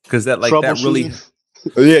 Because that really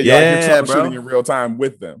you're Yeah, troubleshooting bro. in real time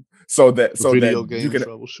with them. So that video game you can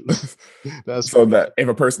troubleshooting. That's so that if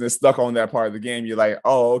a person is stuck on that part of the game, you're like,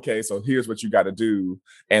 oh, okay, so here's what you got to do,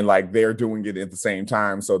 and like they're doing it at the same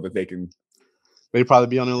time so that they can. They probably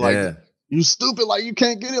be on there like, Yeah. you stupid, like you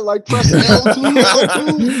can't get it, like press L2,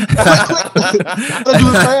 L2, quick, gotta do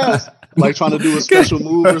it fast. Like trying to do a special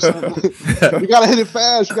move or something. You gotta hit it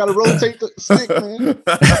fast. You gotta rotate the stick, man.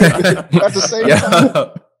 At the same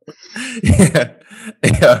time.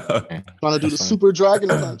 Yeah. Trying to do the super dragon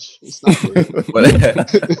punch. It's not good.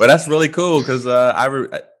 But that's really cool because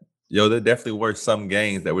there definitely were some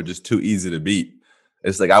games that were just too easy to beat.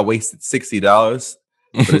 It's like I wasted $60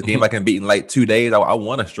 for this game I can beat in like 2 days. I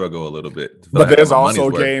want to struggle a little bit. But there's also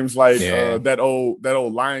games like that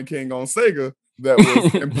old Lion King on Sega that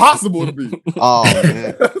was impossible to beat. Oh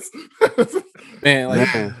man,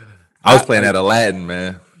 man, I was playing at Aladdin,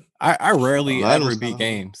 man. I rarely Aladdin ever was beat kinda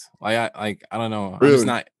games. I don't know.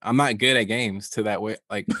 Really? I'm not good at games to that way.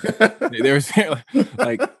 Like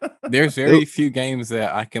there's very few games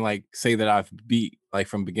that I can like say that I've beat like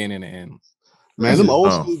from beginning to end. man, them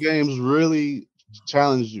old school games really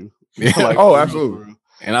challenge you. Yeah. Like, Oh, absolutely.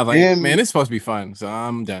 And I was like, man, it's supposed to be fun, so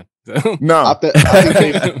I'm done. No, I think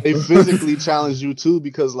they physically challenge you too,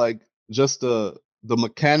 because like just the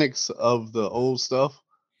mechanics of the old stuff.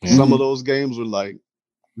 Yeah. Some of those games were like,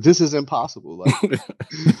 this is impossible. Like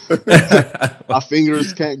my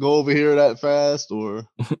fingers can't go over here that fast, or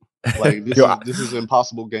like this is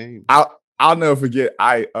impossible game. I'll never forget.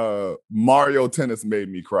 Mario Tennis made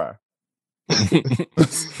me cry. Like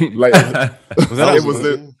was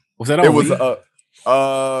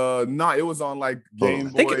it was on like Game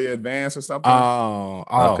Boy Advance or something. Oh,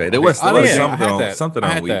 okay. There was something something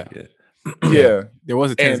on Wii. Yeah, there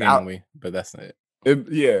was a tennis game on Wii, but that's not it. It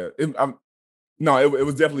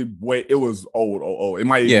was definitely it was old. It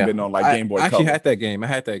might even been on like Game Boy. I actually Color. had that game. I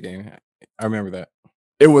had that game. I remember that.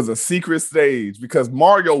 it was a secret stage because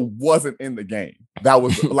Mario wasn't in the game. That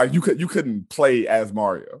was like you couldn't play as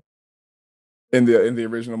Mario in the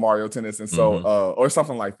original Mario Tennis, and so or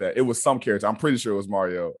something like that. It was some character. I'm pretty sure it was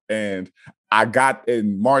Mario, and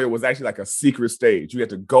Mario was actually like a secret stage. You had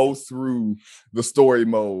to go through the story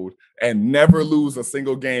mode and never lose a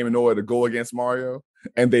single game in order to go against Mario.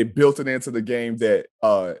 And they built it into the game that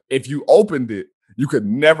if you opened it, you could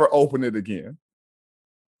never open it again.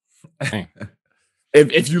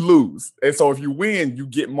 If you lose. And so if you win, you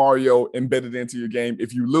get Mario embedded into your game.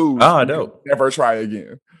 If you lose, you never try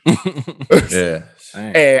again. Yeah.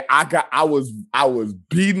 And I was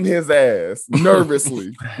beating his ass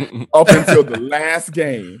nervously up until the last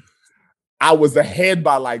game. I was ahead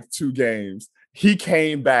by like 2 games. He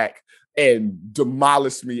came back and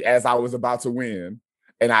demolished me as I was about to win,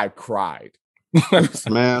 and I cried.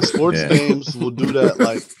 Man, sports games will do that.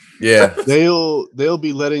 Like, they'll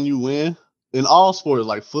be letting you win in all sports,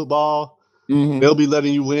 like football. They'll be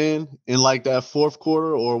letting you win in like that 4th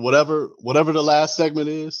quarter or whatever the last segment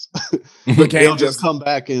is. They'll just come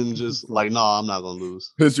back and just like, no, I'm not gonna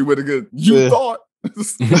lose. Hit you with a good. You thought.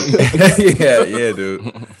 yeah,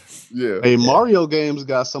 dude. Yeah. Hey, Mario games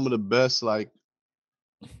got some of the best. Like,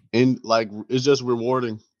 it's just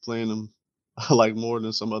rewarding playing them. Like more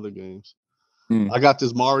than some other games. I got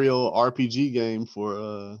this Mario RPG game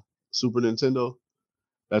for Super Nintendo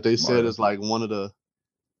that they said is like one of the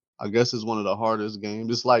hardest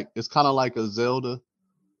games. It's kind of like a Zelda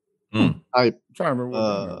type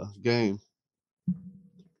game.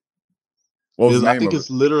 I think it's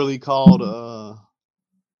literally called hold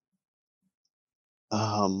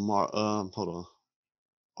on,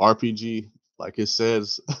 RPG. Like it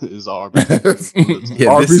says, is RPG. Yeah,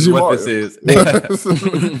 RPG, this is what this is.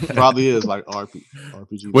 Probably is like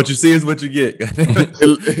RPG. What you see is what you get.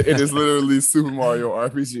 It is literally Super Mario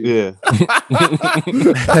RPG. Yeah.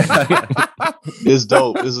 It's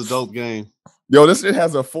dope. It's a dope game. Yo, this shit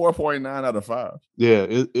has a 4.9 out of 5. Yeah,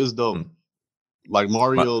 it's dope. Like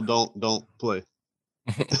Mario don't play.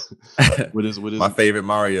 My favorite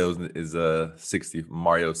Mario is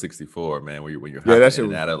Mario 64, man. When you're that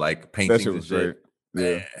shit out of like paintings and shit.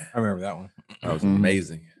 Yeah, I remember that one. That was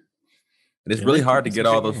amazing. And it's really hard to get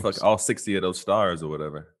all 60 of those stars or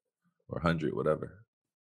whatever, or 100, whatever.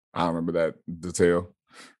 I remember that detail.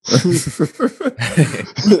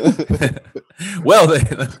 Well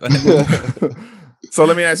then. So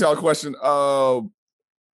let me ask y'all a question.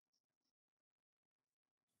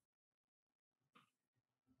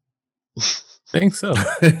 I think so.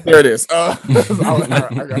 There it is. I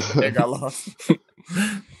got lost.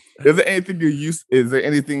 Is there anything you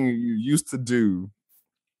used to do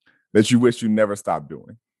that you wish you never stopped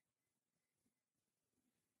doing?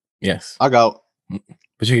 Yes. I got.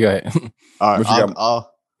 But you go ahead. All right,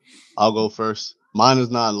 I'll go first. Mine is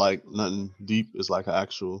not like nothing deep. It's like an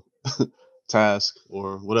actual task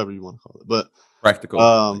or whatever you want to call it. But practical,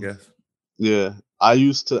 I guess. Yeah. I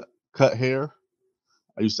used to cut hair.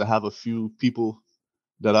 I used to have a few people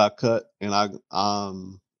that I cut, and I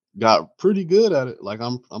got pretty good at it. Like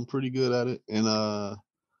I'm pretty good at it. And I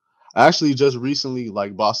actually just recently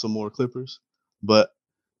like bought some more clippers, but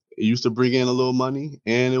it used to bring in a little money,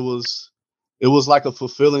 and it was like a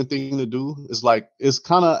fulfilling thing to do. It's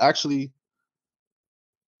kind of actually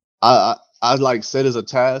I like said as a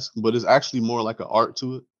task, but it's actually more like an art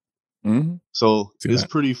to it. Mm-hmm. So it's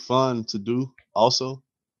pretty fun to do also.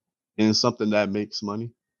 And something that makes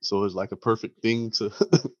money, so it's like a perfect thing to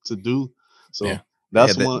do. So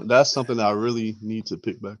that's something that I really need to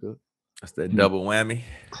pick back up. That's that double whammy.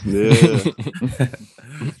 Yeah,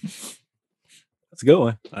 that's a good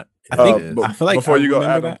one. I think I feel like before you go,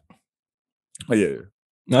 Adam, that. Oh, yeah.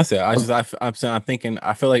 No, that's it. I'm thinking.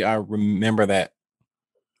 I feel like I remember that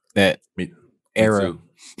era.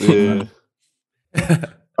 Yeah.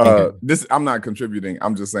 I'm not contributing.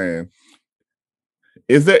 I'm just saying.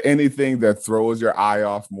 Is there anything that throws your eye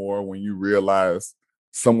off more when you realize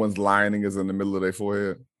someone's lining is in the middle of their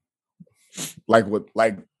forehead? Like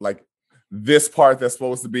this part that's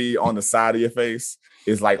supposed to be on the side of your face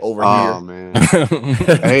is like over here. Oh man.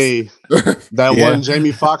 Hey, that one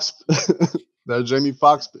Jamie Foxx. That Jamie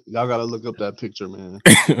Foxx, y'all gotta look up that picture, man.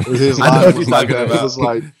 His line was like that. It was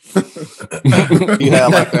like he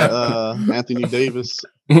had like that Anthony Davis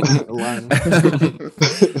line.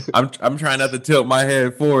 I'm trying not to tilt my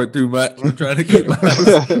head forward too much. I'm trying to keep my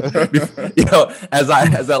as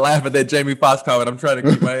I laugh at that Jamie Foxx comment, I'm trying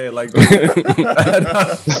to keep my head like this.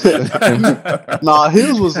 Nah,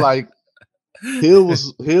 his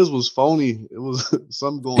was phony. It was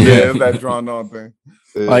something going on. Yeah, that drawn on thing.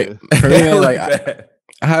 Like for me, like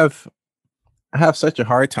I have I have such a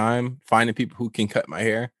hard time finding people who can cut my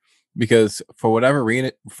hair because for whatever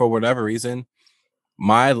reason,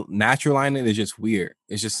 my natural lining is just weird.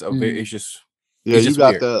 It's just it's just you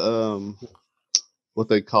got weird. the what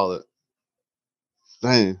they call it.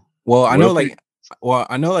 Dang. Well, I know like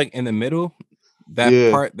in the middle,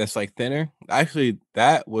 that part that's like thinner. Actually,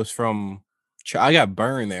 that was from I got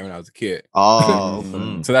burned there when I was a kid. Oh,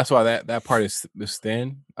 okay. So that's why that part is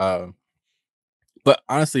thin. But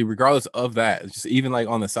honestly, regardless of that, it's just even like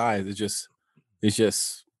on the sides, it's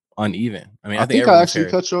just uneven. I mean, I think I actually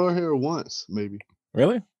cut your hair once, maybe.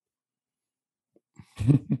 Really?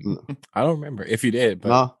 I don't remember if you did, but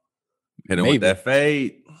no. Hit him with that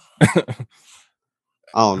fade.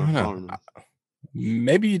 I don't know.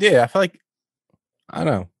 Maybe you did. I feel like I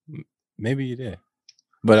don't know. Maybe you did.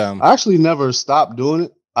 But I actually never stopped doing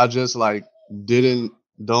it. I just like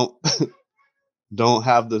don't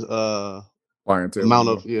have the clientele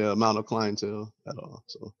amount of clientele at all.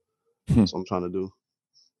 So that's what I'm trying to do.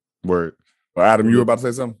 Word. Well, Adam, you were about to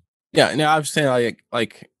say something? Yeah, no, I was saying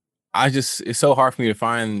like it's so hard for me to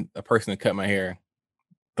find a person to cut my hair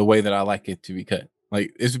the way that I like it to be cut.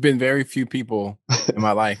 Like it's been very few people in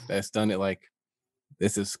my life that's done it like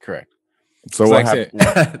this is correct. So what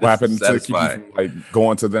happened to keep you from, like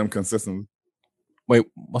going to them consistently? Wait,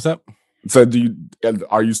 what's up? So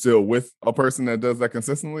are you still with a person that does that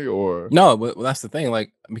consistently or no? But that's the thing.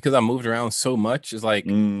 Like because I moved around so much, it's like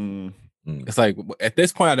it's like at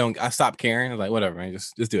this point I stopped caring. It's like whatever, man,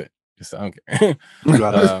 just do it. Just I don't care.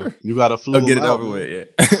 You gotta flew get it out, over with.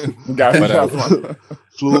 You gotta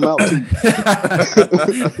flew him out too.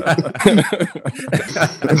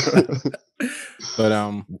 But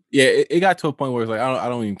yeah, it got to a point where it's like I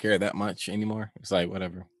don't even care that much anymore. It's like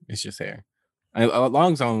whatever. It's just hair. As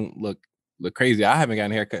long as I don't look crazy. I haven't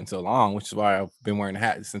gotten a haircut in so long, which is why I've been wearing a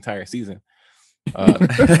hat this entire season.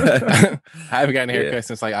 I haven't gotten a haircut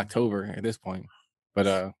since like October at this point.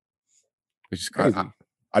 But which is crazy.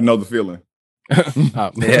 I know the feeling.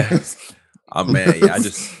 Yeah. Oh man, yeah. I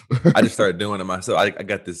just started doing it myself. I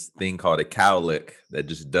got this thing called a cowlick that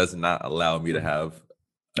just does not allow me to have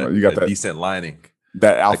a decent lining.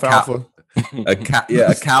 That alfalfa. A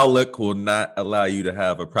cowlick will not allow you to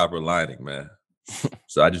have a proper lining, man.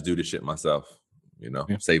 So I just do this shit myself.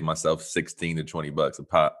 Save myself $16 to $20 a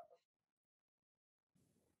pop.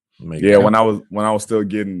 When I was still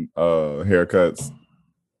getting haircuts,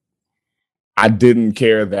 I didn't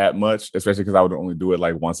care that much, especially because I would only do it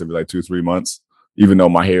like once every like 2-3 months, even though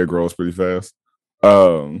my hair grows pretty fast.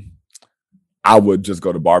 I would just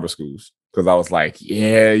go to barber schools because I was like,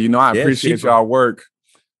 I appreciate y'all work,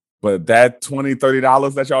 but that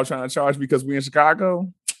 $20-$30 that y'all trying to charge because we in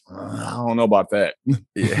Chicago, I don't know about that.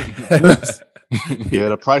 Yeah,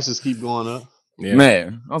 the prices keep going up. Yeah.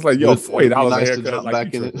 Man, I was like, yo, $40 a haircut. Like,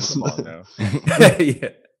 back in it. Come on now. Yeah.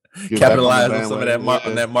 Capitalize on some of that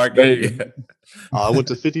on that market. I went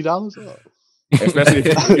to $50. Especially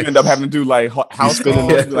if you end up having to do like house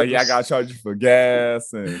calls, like I gotta charge you for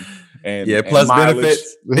gas and plus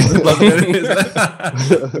benefits. Plus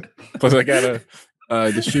benefits. Plus I gotta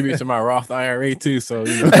distribute to my Roth IRA too. So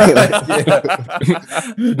just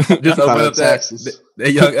open up that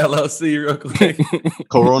young LLC real quick.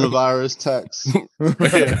 Coronavirus tax. My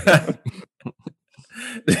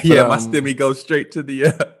stimmy goes straight to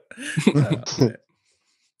the.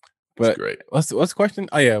 But great. What's the question?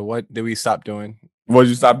 Oh yeah, what did we stop doing? What did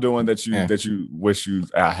you stop doing that you wish you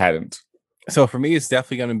hadn't? So for me, it's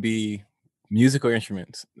definitely going to be musical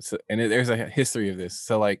instruments. So, and there's a history of this.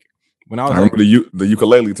 So like when I remember the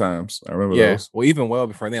ukulele times. I remember those. Well, even well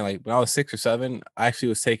before then, like when I was 6 or 7, I actually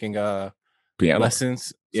was taking piano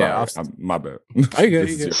lessons. Sorry, my bad. Are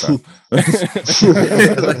you good?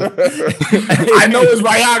 I know his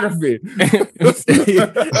biography.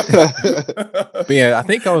 But yeah, I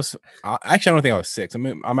think I was actually I don't think I was 6. I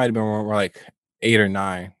mean, I might have been more like 8 or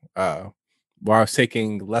 9. Where I was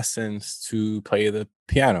taking lessons to play the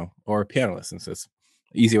piano or piano lessons. That's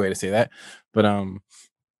an easy way to say that. But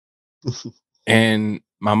and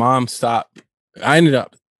my mom stopped. I ended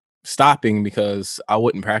up stopping because I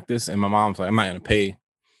wouldn't practice, and my mom's like, I'm not gonna pay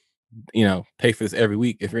for this every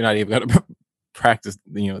week if you're not even gonna practice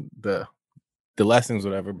the lessons,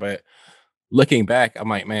 whatever. But looking back, I'm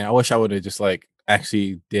like, man, I wish I would have just like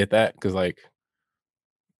actually did that, because like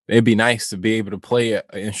it'd be nice to be able to play an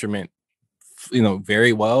instrument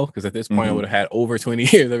very well, because at this point I would have had over 20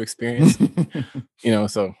 years of experience.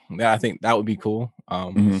 So I think that would be cool.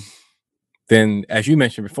 Then, as you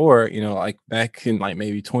mentioned before, like back in like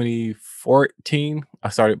maybe 2014, I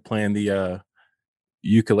started playing the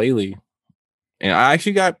ukulele, and I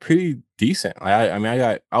actually got pretty decent.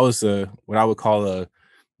 I was what I would call a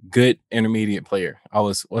good intermediate player. I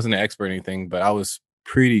wasn't an expert or anything, but I was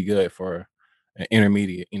pretty good for an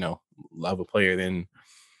intermediate, level player. Then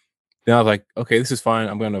I was like, okay, this is fun.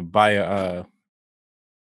 I'm gonna buy a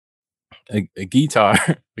guitar,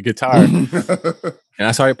 a guitar, and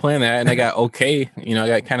I started playing that, and I got okay. I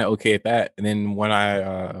got kind of okay at that. And then when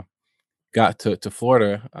I got to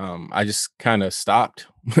Florida, I just kind of stopped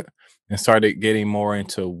and started getting more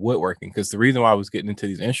into woodworking, because the reason why I was getting into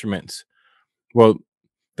these instruments, well,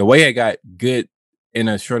 the way I got good in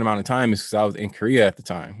a short amount of time is because I was in Korea at the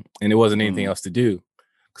time, and there wasn't anything else to do,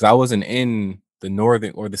 because I wasn't in the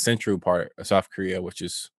northern or the central part of South Korea, which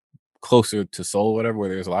is closer to Seoul, whatever, where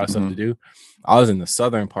there's a lot of stuff to do. I was in the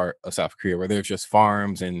southern part of South Korea, where there's just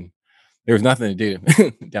farms and there was nothing to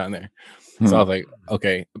do down there. So I was like,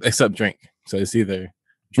 okay, except drink. So it's either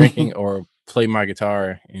drinking or play my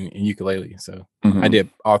guitar and ukulele. So I did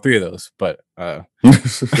all three of those. But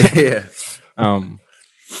yeah.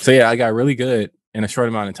 So yeah, I got really good in a short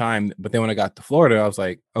amount of time. But then when I got to Florida, I was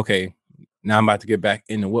like, okay, now I'm about to get back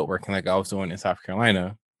into woodworking like I was doing in South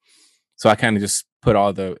Carolina. So I kind of just put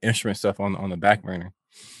all the instrument stuff on the back burner.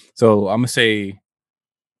 So I'm gonna say,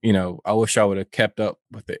 I wish I would have kept up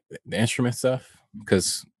with the instrument stuff,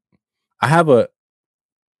 because I have what's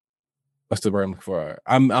the word I'm looking for?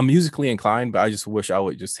 I'm musically inclined, but I just wish I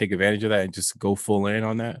would just take advantage of that and just go full in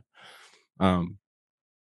on that.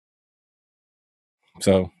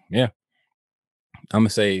 So yeah, I'm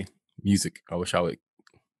gonna say music. I wish I would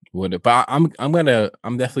have, but I'm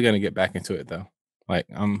definitely gonna get back into it though. Like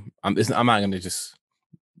I'm not gonna just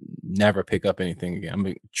never pick up anything again. I'm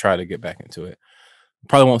gonna try to get back into it.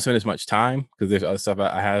 Probably won't spend as much time because there's other stuff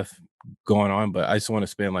I have going on, but I just want to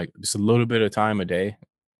spend like just a little bit of time a day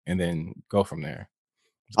and then go from there.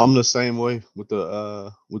 I'm the same way with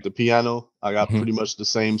the piano. I got pretty much the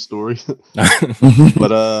same story.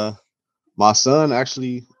 But my son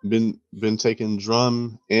actually been taking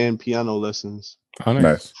drum and piano lessons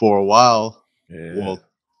for a while. Yeah. Well,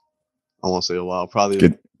 I won't say a while, probably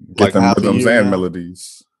get like them rhythms and now.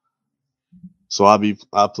 melodies. So I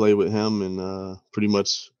play with him and pretty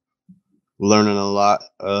much learning a lot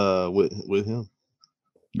with him.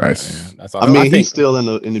 Nice. That's awesome. I mean, he's still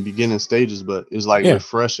in the beginning stages, but it's like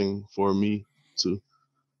refreshing for me to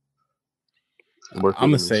work.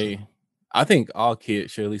 I'm gonna say, I think all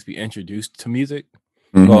kids should at least be introduced to music.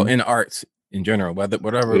 Well, in arts in general,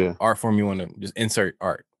 whatever art form you want to just insert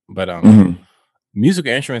art. But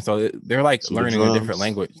musical instruments, though, they're like learning a different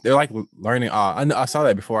language. They're like learning. I saw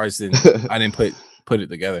that before. I didn't put it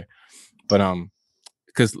together. But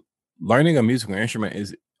because learning a musical instrument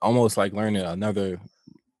is almost like learning another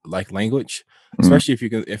like language, especially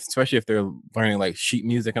especially if they're learning like sheet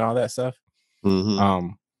music and all that stuff.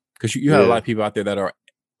 Because you have a lot of people out there that are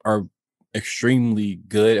extremely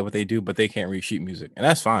good at what they do, but they can't read sheet music, and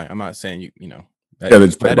that's fine. I'm not saying that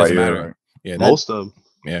just play by ear. Right? Yeah, most of them.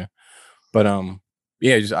 Yeah, but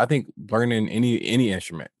just I think learning any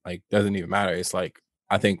instrument like doesn't even matter. It's like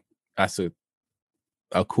I think that's a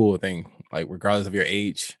cool thing, like regardless of your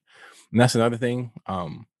age. And that's another thing.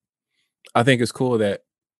 I think it's cool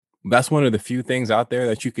that's one of the few things out there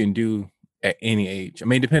that you can do at any age. I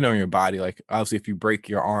mean, depending on your body, like obviously if you break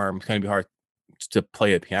your arm, it's gonna be hard to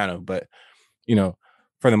play a piano, but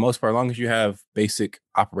for the most part, as long as you have basic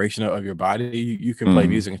operation of your body, you can play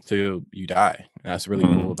music until you die. And that's really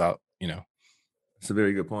cool about It's a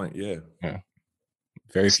very good point. Yeah.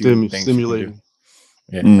 Very few things stimulating.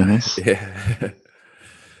 Yeah.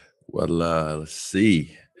 Well, let's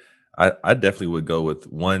see. I definitely would go with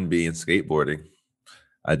one being skateboarding.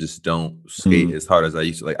 I just don't skate as hard as I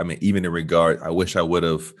used to. Like, I mean, even in regard, I wish I would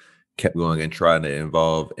have kept going and trying to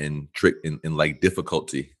involve in like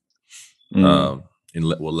difficulty, in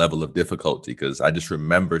level of difficulty, because I just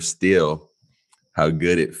remember still how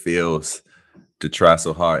good it feels to try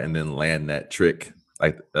so hard and then land that trick,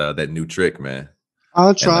 like that new trick, man.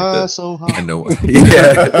 I try so hard.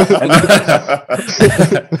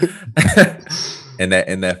 And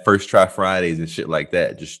that first try Fridays and shit like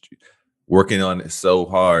that, just working on it so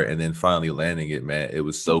hard and then finally landing it, man. It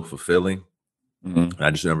was so fulfilling. And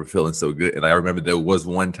I just remember feeling so good. And I remember there was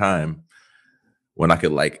one time when I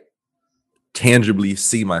could like tangibly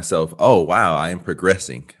see myself. Oh, wow, I am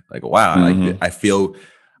progressing. Like, wow, I feel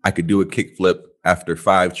I could do a kickflip after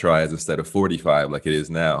 5 tries instead of 45 like it is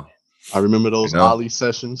now. I remember those Ollie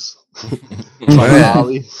sessions.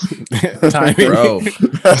 Ollie. Bro.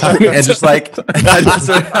 And just like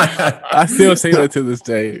I still say that to this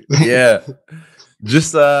day. Yeah.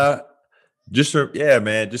 Just man,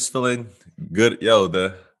 just feeling good. Yo,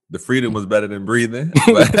 the the freedom was better than breathing,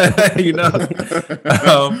 but, you know.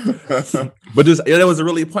 But just there was a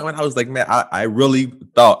really point when I was like, man, I really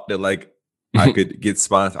thought that like I could get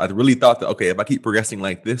sponsored. I really thought that okay, if I keep progressing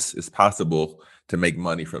like this, it's possible to make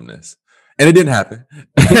money from this, and it didn't happen.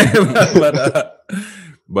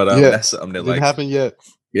 but that's something that like didn't happen yet.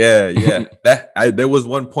 Yeah. There was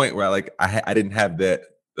one point where I didn't have the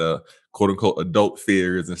quote unquote adult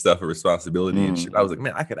fears and stuff of responsibility and shit. I was like,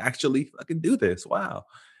 man, I could actually fucking do this. Wow.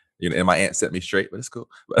 You know, and my aunt set me straight, but it's cool.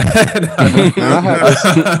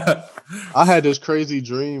 I had this crazy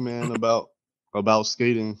dream, man, about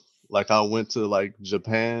skating. Like I went to like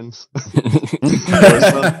Japan or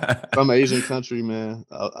some Asian country, man.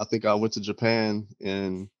 I think I went to Japan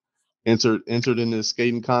and entered in this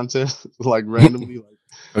skating contest like randomly. Like,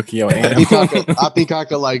 okay, yo, I think I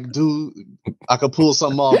could I could pull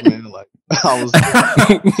something off, man. Like I was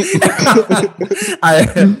I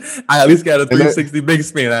at least got a 360 big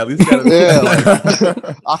spin. I at least got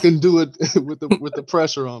like, I can do it with the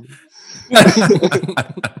pressure on me.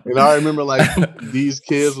 And I remember like these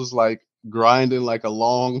kids was like grinding like a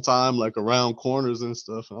long time, like around corners and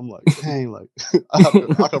stuff. And I'm like, dang, like I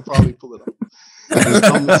could probably pull it off.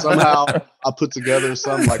 And somehow I put together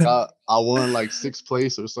something like I won like 6th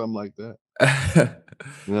place or something like that.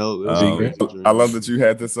 You know, I love that you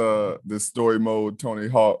had this story mode Tony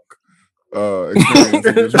Hawk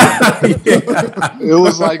experience. It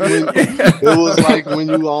was like when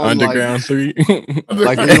you on Underground 3,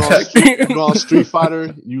 like when you on Street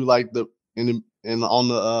Fighter, you like on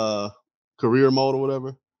the career mode or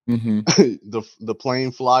whatever. The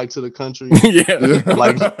plane fly to the country.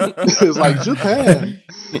 Like it's like Japan.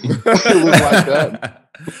 It was like that.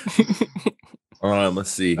 Let's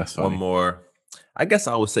see. One more. I guess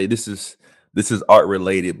I would say this is art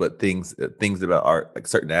related, but things about art, like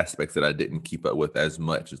certain aspects that I didn't keep up with as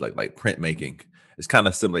much, is like printmaking. It's kind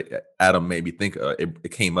of similar. Adam made me think.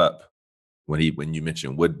 It came up when you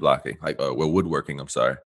mentioned wood blocking, woodworking. I'm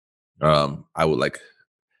sorry.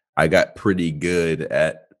 I got pretty good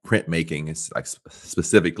at printmaking. It's like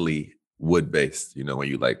specifically wood based. You know, when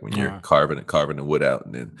you're carving the wood out.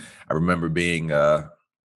 And then I remember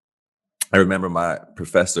my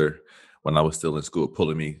professor when I was still in school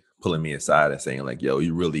pulling me aside and saying like, yo,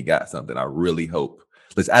 you really got something. I really hope.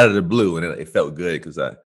 It's out of the blue. And it felt good because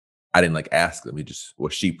I didn't like ask him.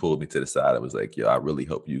 She pulled me to the side. I was like, yo, I really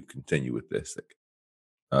hope you continue with this.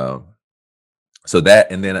 So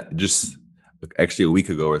that, and then just actually a week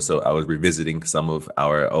ago or so, I was revisiting some of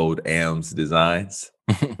our old AMS designs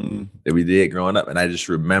that we did growing up. And I just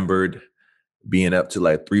remembered being up to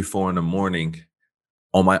like 3-4 in the morning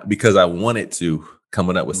because I wanted to,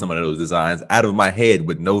 coming up with some of those designs out of my head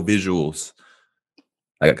with no visuals.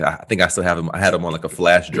 Like I think I still have them. I had them on like a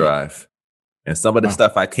flash drive, and some of the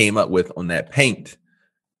stuff I came up with on that paint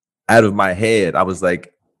out of my head, I was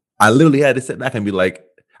like, I literally had to sit back and be like,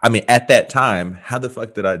 I mean, at that time, how the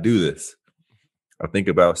fuck did I do this? I think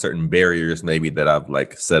about certain barriers maybe that I've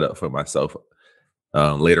like set up for myself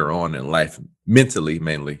later on in life, mentally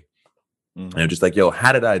mainly, and I'm just like, yo,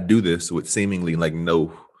 how did I do this with seemingly like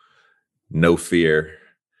no fear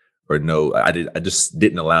or I just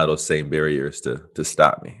didn't allow those same barriers to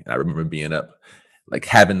stop me. And I remember being up, like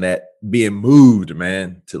being moved,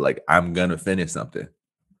 man, to like, I'm gonna finish something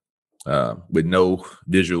with no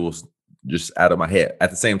visuals, just out of my head.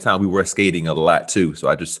 At the same time, we were skating a lot too. So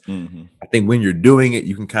I think when you're doing it,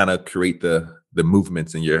 you can kind of create the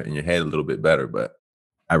movements in your head a little bit better. But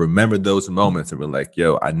I remember those moments and we're like,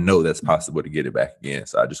 yo, I know that's possible to get it back again.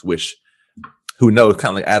 So I just wish, who knows,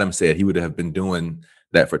 kind of like Adam said, he would have been doing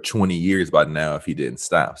that for 20 years by now if he didn't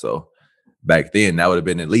stop. So back then, that would have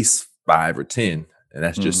been at least 5 or 10. And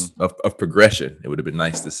that's just of progression. It would have been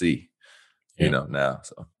nice to see, you know, now.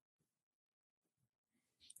 So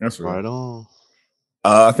that's right on.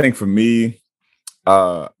 I think for me,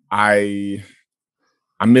 I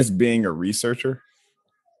miss being a researcher.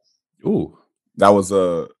 Ooh, that was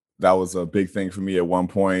a big thing for me at one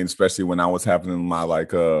point, especially when I was having my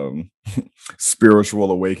like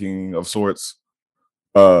spiritual awakening of sorts.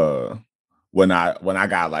 When I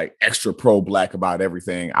got like extra pro-black about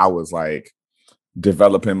everything, I was like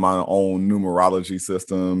developing my own numerology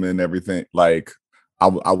system and everything. Like I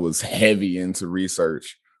was heavy into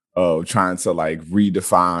research of trying to like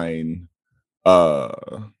redefine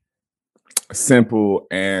simple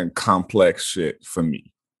and complex shit for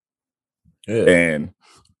me. Yeah.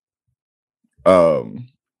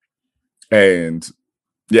 And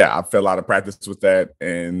yeah, I fell out of practice with that.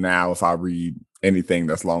 And now if I read anything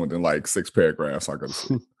that's longer than like 6 paragraphs, I go to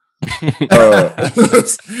sleep.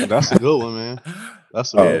 That's a good one, man.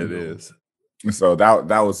 That's it is. So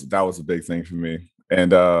that was a big thing for me.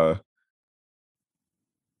 And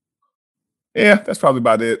yeah, that's probably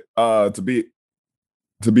about it.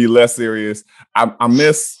 To be less serious, I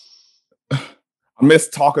miss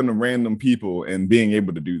talking to random people and being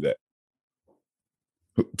able to do that.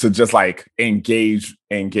 To just like engage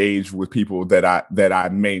with people that I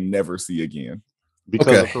may never see again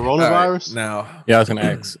because of coronavirus. Right. Now, yeah, I was gonna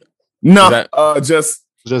ask. No, just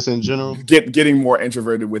in general, getting more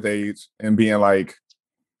introverted with age and being like,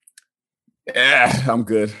 yeah, I'm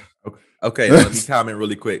good. Okay, now let me comment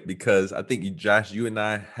really quick because I think Josh, you and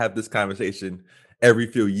I have this conversation every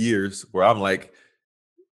few years where I'm like,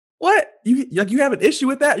 "What? You have an issue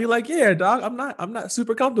with that?" You're like, "Yeah, dog. I'm not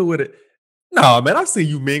super comfortable with it." No, man, I've seen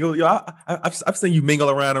you mingle. I've seen you mingle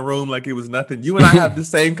around a room like it was nothing. You and I have the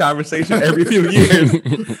same conversation every few years.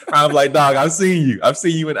 I'm like, dog, I've seen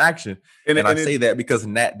you in action. And I say that because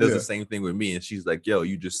Nat does the same thing with me. And she's like, yo,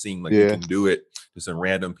 you just seem like you can do it to some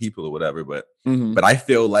random people or whatever. But I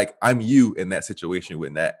feel like I'm you in that situation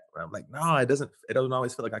with Nat. Where I'm like, no, it doesn't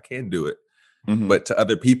always feel like I can do it. But to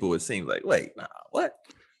other people, it seems like, wait, nah, what?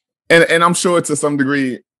 And I'm sure to some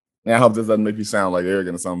degree, and I hope this doesn't make you sound like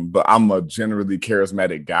arrogant or something, but I'm a generally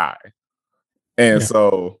charismatic guy. And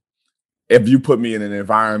so if you put me in an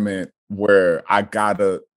environment where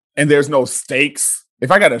and there's no stakes,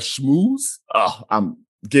 if I gotta schmooze,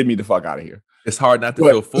 get me the fuck out of here. It's hard not to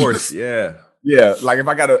feel forced. Yeah. Yeah. Like if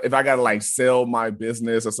I gotta like sell my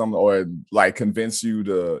business or something, or like convince you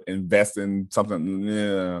to invest in something.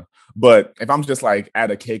 Yeah. But if I'm just like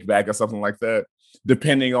at a kickback or something like that,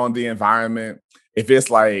 depending on the environment, if it's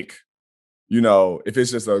like, if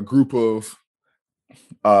it's just a group of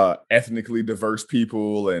ethnically diverse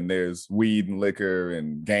people and there's weed and liquor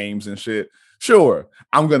and games and shit, sure,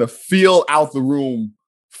 I'm going to feel out the room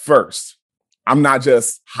first. I'm not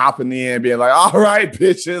just hopping in being like, all right,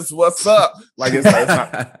 bitches, what's up? Like,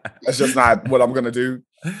 that's just not what I'm going to do,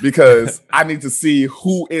 because I need to see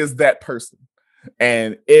who is that person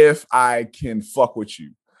and if I can fuck with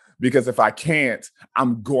you. Because if I can't,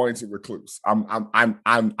 I'm going to recluse.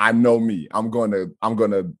 I know me. I'm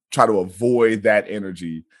gonna try to avoid that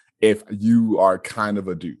energy if you are kind of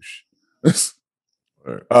a douche.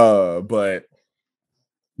 But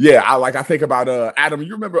yeah, I think about Adam.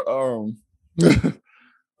 You remember you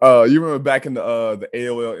remember back in the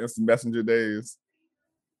AOL Instant Messenger days?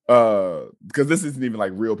 Because this isn't even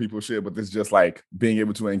like real people shit, but this is just like being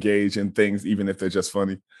able to engage in things even if they're just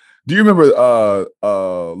funny. Do you remember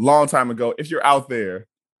a long time ago, if you're out there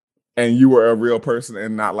and you were a real person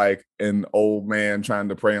and not like an old man trying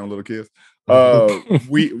to prey on little kids, it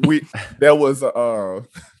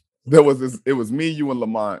was me, you, and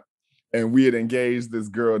Lamont, and we had engaged this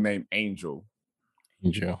girl named Angel.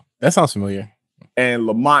 Angel. That sounds familiar. And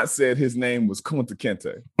Lamont said his name was Kunta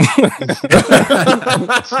Kinte.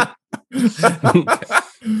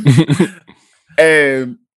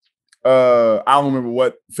 And I don't remember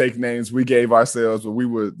what fake names we gave ourselves, but we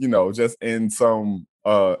were, just in some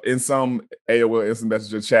AOL Instant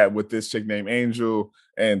Messenger chat with this chick named Angel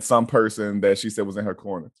and some person that she said was in her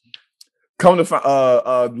corner. Come to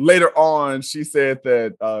find, later on, she said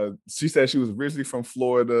that she was originally from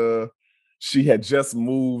Florida. She had just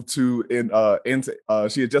moved she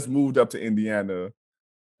had just moved up to Indiana,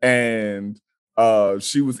 and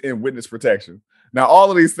she was in witness protection. Now, all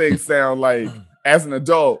of these things sound like, as an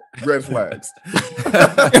adult, red flags.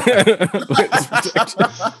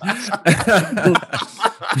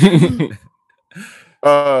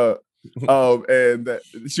 And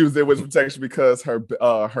she was there with protection because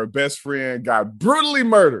her best friend got brutally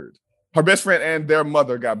murdered. Her best friend and their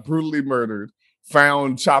mother got brutally murdered,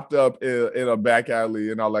 found chopped up in a back alley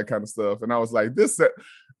and all that kind of stuff. And I was like, this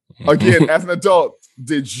again, as an adult,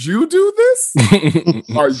 did you do this?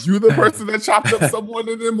 Are you the person that chopped up someone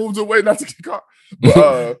and then moved away not to get caught?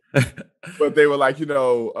 But they were like,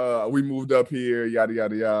 we moved up here, yada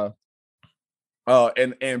yada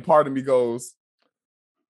yada. And part of me goes,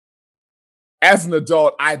 as an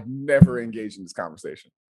adult, I'd never engaged in this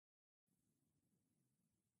conversation.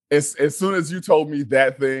 As soon as you told me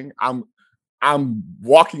that thing, I'm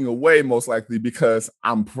walking away most likely because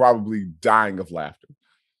I'm probably dying of laughter.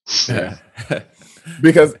 Yeah.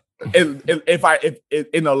 Because if in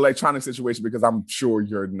an electronic situation, because I'm sure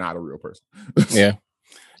you're not a real person.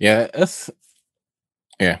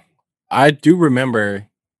 I do remember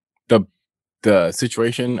the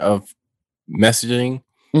situation of messaging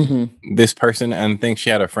this person and think she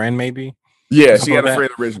had a friend maybe. Yeah, she had a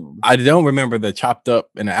friend originally. I don't remember the chopped up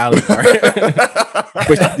in the alley part.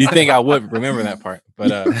 Which you think I would remember that part,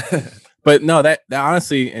 but no, that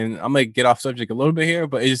honestly, and I'm gonna get off subject a little bit here,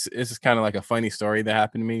 but it's just kind of like a funny story that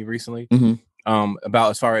happened to me recently.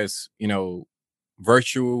 About as far as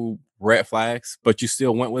virtual red flags, but you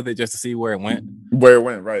still went with it just to see where it went.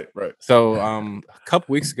 Right. So a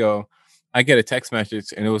couple weeks ago, I get a text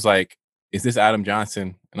message and it was like, "Is this Adam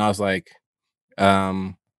Johnson?" And I was like,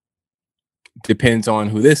 "Depends on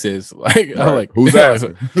who this is." Like, Right. I'm like, who's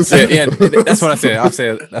asking? yeah, that's what I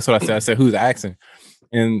said. That's what I said. I said, "Who's asking?"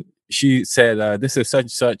 And she said, "This is such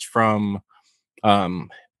and such from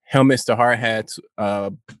Helmets to Hard Hats.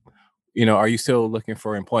 Are you still looking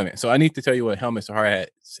for employment?" So I need to tell you what Helmets to Hard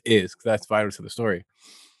Hats is, because that's vital to the story.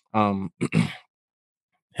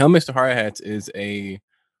 Helmets to Hard Hats is I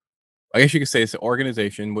guess you could say it's an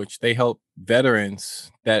organization which they help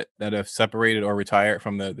veterans that have separated or retired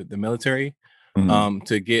from the military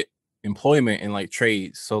to get employment in like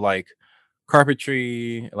trades. So like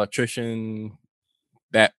carpentry, electrician,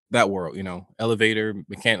 that world, elevator,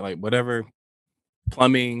 mechanic, like whatever,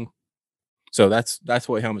 plumbing. So that's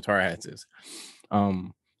what Helmet Hard Hats is,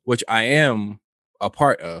 which I am a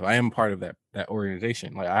part of. I am part of that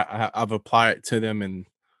organization. Like I've applied to them and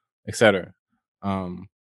etc.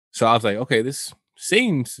 So I was like, okay, this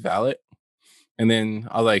seems valid. And then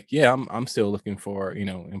I was like, yeah, I'm still looking for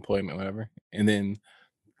employment, whatever. And then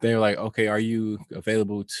they were like, okay, are you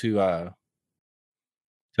available to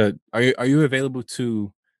are you available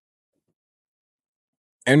to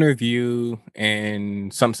interview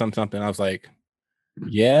and something? I was like,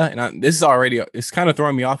 yeah. And this is already, it's kind of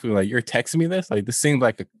throwing me off. Like, you're texting me this? Like, this seems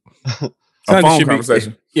like a phone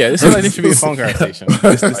conversation. This seems like this should be a phone conversation.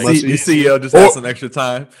 The CEO just has some extra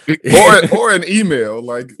time, or an email,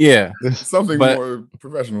 like something more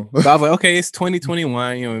professional. But I was like, okay, it's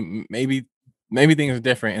 2021. Maybe things are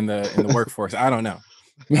different in the workforce. I don't know.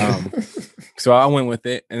 So I went with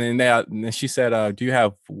it, and then she said, "Do you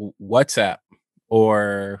have WhatsApp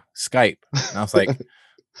or Skype?" And I was like,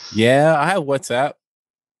 "Yeah, I have WhatsApp."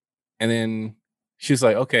 And then she's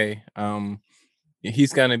like, "Okay,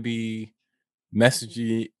 he's gonna be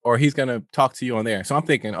messaging, or he's gonna talk to you on there." So I'm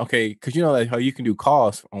thinking, okay, because like how you can do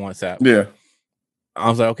calls on WhatsApp. Yeah. I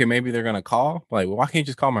was like, okay, maybe they're gonna call. Like, well, why can't you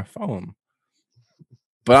just call my phone?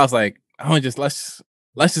 But I was like, let's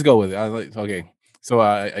just go with it. I was like, okay. So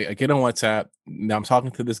I get on WhatsApp. Now I'm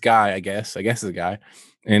talking to this guy. I guess it's a guy,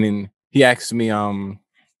 and then he asks me,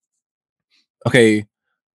 okay,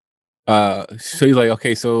 so he's like,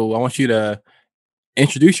 okay, so I want you to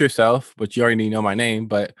introduce yourself, but you already know my name.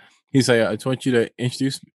 But he's like, I just want you to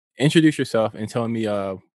introduce yourself and tell me,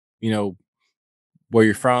 where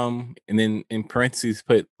you're from. And then in parentheses,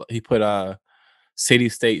 he put city,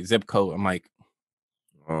 state, zip code. I'm like,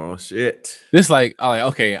 oh shit. This I'm like,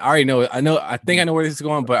 okay, I already know. I think I know where this is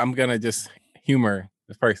going, but I'm gonna just humor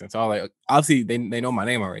this person. So I'm like, obviously they know my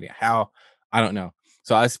name already. How? I don't know.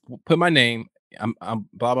 So I just put my name. I'm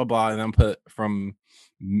blah blah blah, and I'm put from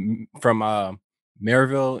Maryville,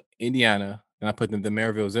 Indiana, and I put the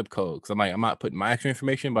Maryville zip code, because I'm like, I'm not putting my actual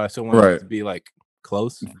information, but I still want it to be like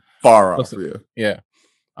close, far off. Yeah.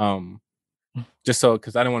 Just so,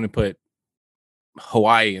 because I didn't want to put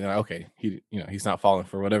Hawaii, and okay, he's not falling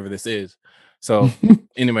for whatever this is. So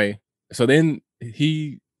anyway, so then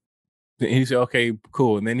he said, okay,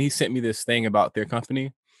 cool, and then he sent me this thing about their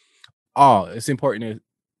company. Oh, it's important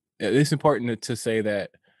to say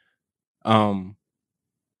that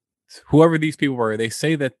whoever these people were, they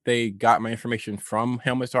say that they got my information from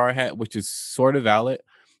Helmet Star Hat, which is sort of valid,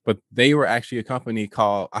 but they were actually a company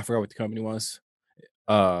called, I forgot what the company was,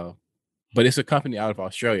 but it's a company out of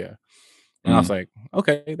Australia. And I was like,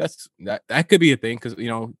 okay, that could be a thing, because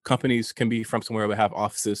companies can be from somewhere but have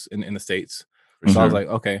offices in the States. So I was like,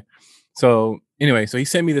 okay. So anyway, so he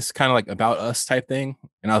sent me this kind of like about us type thing,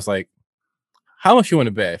 and I was like, how much you want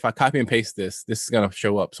to bet if I copy and paste this is gonna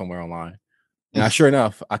show up somewhere online? And sure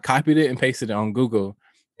enough, I copied it and pasted it on Google,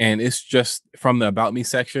 and it's just from the about me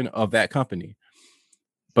section of that company.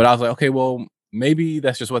 But I was like, okay, well, maybe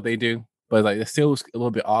that's just what they do, but like it still was a little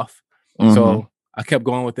bit off. So I kept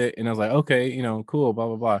going with it, and I was like, okay, cool, blah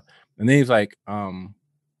blah blah. And then he's like,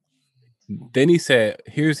 then he said,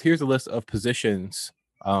 here's a list of positions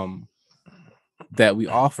that we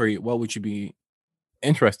offer you. What would you be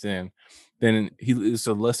interested in? Then he lists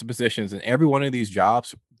a list of positions, and every one of these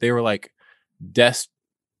jobs, they were like desk,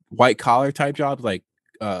 white collar type jobs, like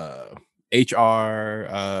HR.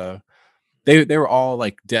 They were all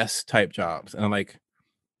like desk type jobs, and I'm like,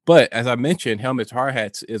 but as I mentioned, Helmets Hard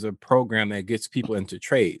Hats is a program that gets people into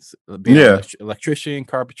trades, being electrician,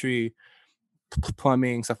 carpentry,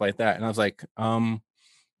 plumbing, stuff like that. And I was like,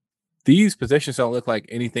 these positions don't look like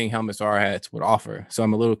anything Helmets Hard Hats would offer, so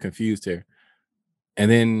I'm a little confused here. And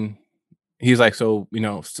then he's like, so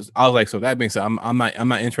I was like, so that being said, I'm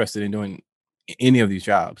not interested in doing any of these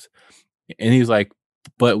jobs. And he's like,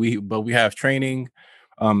 but we have training.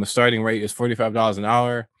 The starting rate is $45 an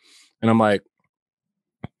hour. And I'm like,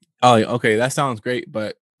 oh, okay, that sounds great,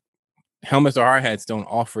 but helmets or hard hats don't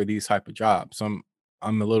offer these type of jobs. So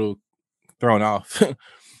I'm a little thrown off.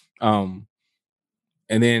 And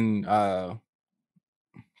then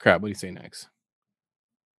crap, what did he say next?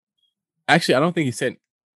 Actually, I don't think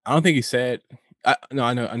he said. No,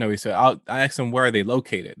 I know what he said. I asked him where are they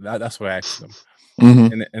located. That's what I asked them.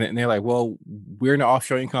 Mm-hmm. And they're like, well, we're an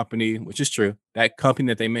offshoring company, which is true. That company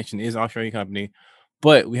that they mentioned is an offshoring company,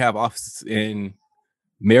 but we have offices in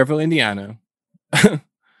Maryville, Indiana,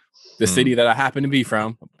 the city that I happen to be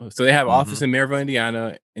from. So they have an office in Maryville,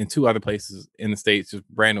 Indiana, and 2 other places in the States, just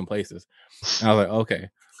random places. And I was like, okay.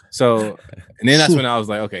 So, and then that's when I was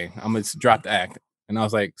like, okay, I'm gonna drop the act. And I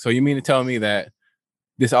was like, so you mean to tell me that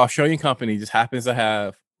this Australian company just happens to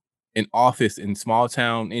have an office in small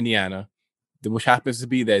town Indiana, which happens to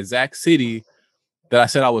be the exact city that I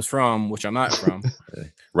said I was from, which I'm not from,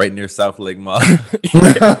 right near South Lake Mall.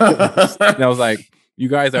 And I was like, you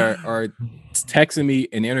guys are texting me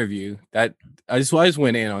an interview that I just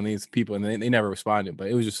went in on these people and they never responded. But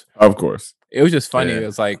it was just, of course, it was just funny. Yeah. It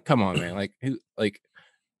was like, come on, man, like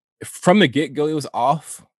from the get go, it was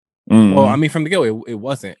off. Well, I mean, from the go, it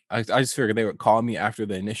wasn't. I just figured they would call me after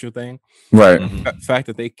the initial thing. Right. The fact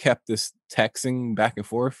that they kept this texting back and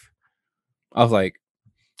forth, I was like,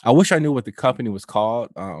 I wish I knew what the company was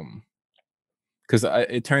called. Because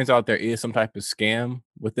it turns out there is some type of scam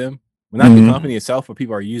with them. Well, not the company itself, but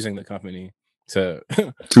people are using the company to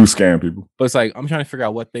scam people. But it's like I'm trying to figure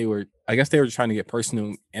out what they were. I guess they were trying to get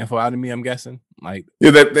personal info out of me. I'm guessing. Like,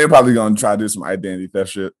 yeah, they're probably gonna try to do some identity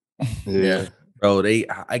theft shit. Yeah. Bro,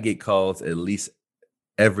 I get calls at least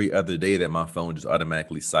every other day that my phone just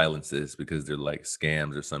automatically silences because they're like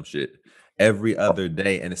scams or some shit. Every other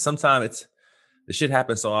day. And sometimes the shit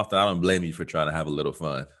happens so often, I don't blame you for trying to have a little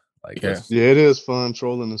fun. Like, yeah, it is fun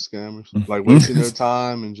trolling the scammers, like wasting their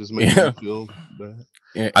time and just making them feel bad.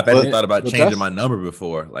 Yeah. I've actually thought about changing my number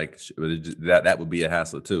before. Like that would be a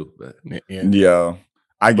hassle too. But yeah,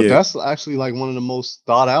 I get. But that's actually like one of the most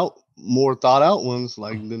more thought out ones,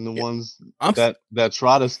 like than the ones that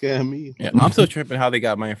try to scam me. Yeah, I'm still tripping how they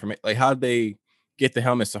got my information. Like how they get the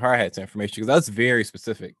helmets to hard hats information, because that's very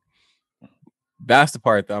specific. That's the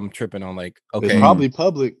part that I'm tripping on. Like, okay, it's probably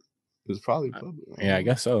public. It's probably public. Yeah, I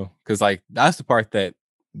guess so. Because like that's the part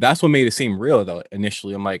that's what made it seem real though.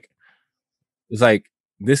 Initially, I'm like, it's like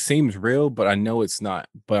this seems real, but I know it's not.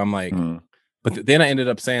 But I'm like, but then I ended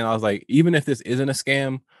up saying, I was like, even if this isn't a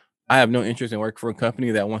scam, I have no interest in working for a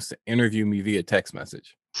company that wants to interview me via text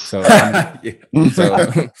message. So, so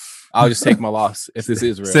I'll just take my loss if this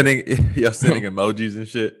is real. Sending emojis and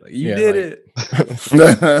shit. Like, you did it.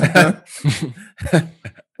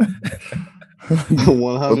 100.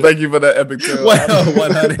 Well, thank you for that epic tale.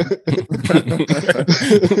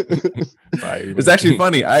 100. It's actually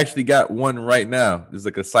funny. I actually got one right now. It's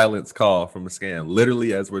like a silence call from a scam,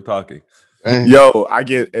 literally as we're talking. Yo, I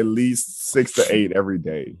get at least 6 to 8 every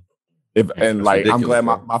day. And like, I'm glad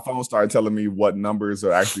my phone started telling me what numbers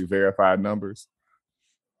are actually verified numbers.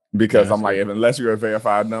 Because I'm like, unless you're a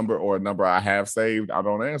verified number or a number I have saved, I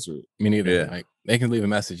don't answer it. Me neither. Yeah. Like, they can leave a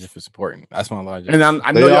message if it's important. That's my logic. And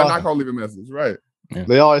I know y'all not gonna leave a message, right? Yeah.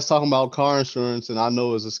 They always talking about car insurance, and I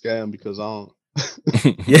know it's a scam because I don't.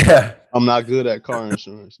 I'm not good at car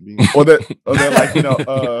insurance. Or they're like,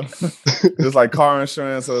 it's like car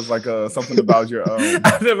insurance, so it's like something about your.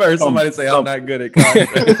 I've never heard somebody say I'm not good at car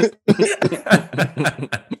insurance.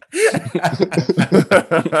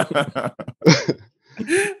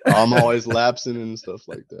 I'm always lapsing and stuff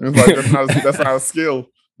like that. It's like that's not a skill.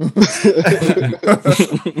 I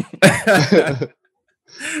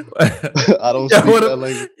don't speak that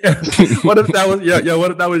language. What if that was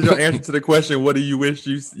what if that was your answer to the question? What do you wish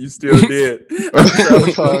you still did?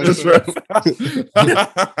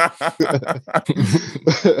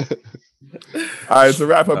 All right, to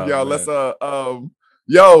wrap up, y'all, let's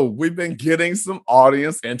we've been getting some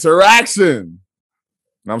audience interaction.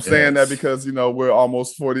 And I'm saying that because we're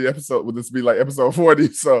almost 40 episodes. Would this be like episode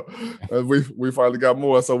 40? So we finally got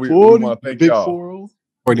more. So we want to thank y'all.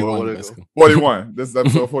 41. This is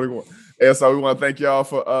episode 41. And so we want to thank y'all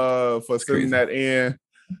for sending that in.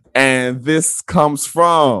 And this comes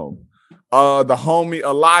from the homie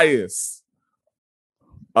Elias,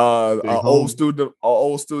 an old student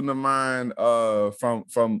of mine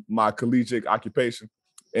from my collegiate occupation.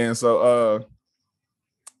 And so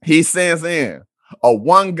he sends in a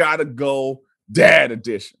one gotta go dad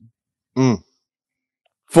edition.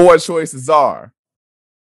 4 choices are,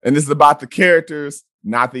 and this is about the characters,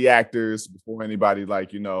 not the actors, before anybody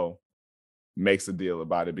makes a deal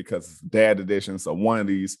about it because it's dad edition. So one of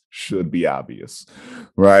these should be obvious,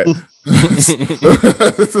 right?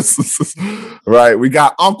 Right. We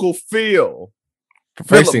got Uncle Phil.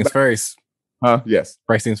 First things first. Yes.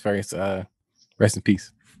 First things first. Rest in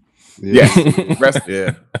peace. Yeah.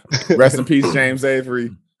 Rest in peace, James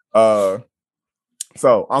Avery. So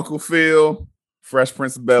Uncle Phil, Fresh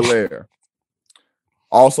Prince of Bel-Air.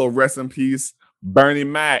 Also, rest in peace, Bernie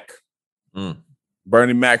Mac.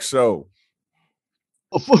 Bernie Mac Show.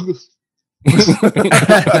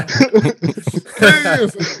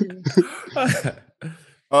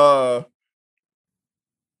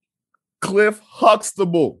 Cliff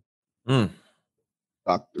Huxtable.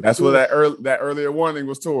 That's what that earlier warning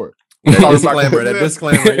was toward. That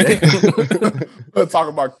disclaimer.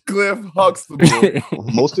 Talking about Cliff Huxtable.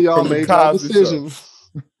 Most of y'all made that decision.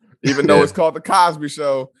 Even though it's called The Cosby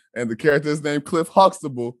Show and the character is named Cliff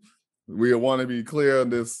Huxtable, we want to be clear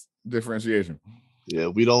on this differentiation. Yeah,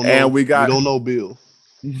 we don't know. And we don't know Bill.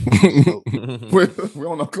 we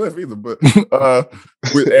don't know Cliff either, but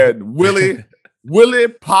we had Willie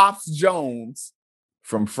Pops Jones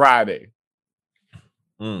from Friday.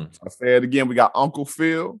 I say it again. We got Uncle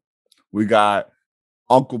Phil. We got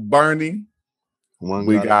Uncle Bernie.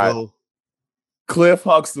 We got Cliff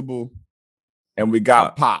Huxtable. And we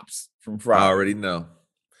got Pops from Friday. I already know.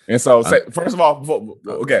 And so, first of all,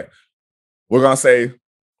 okay, we're gonna say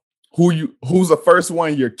who's the first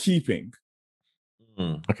one you're keeping.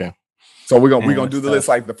 Okay. So we're gonna do the list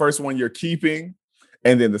like the first one you're keeping,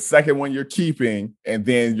 and then the second one you're keeping, and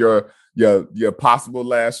then your possible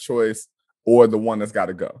last choice or the one that's got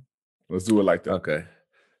to go. Let's do it like that. Okay.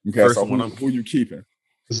 First so who you keeping?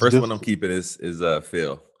 First one I'm keeping is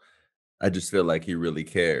Phil. I just feel like he really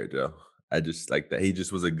cared, yo. I just like that. He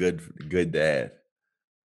just was a good dad.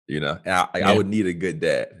 You know, I would need a good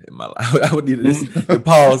dad in my life. I would need this.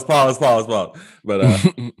 Pause. But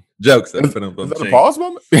jokes. Is that a pause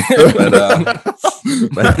moment?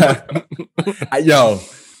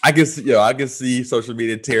 I can see social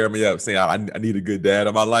media tearing me up, saying I need a good dad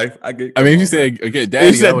in my life. If you said a good daddy,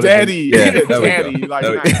 you said daddy. Daddy.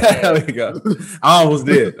 There we go. I almost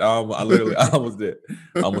did. I almost did.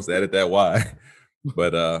 I almost added that Y.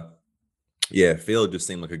 But yeah, Phil just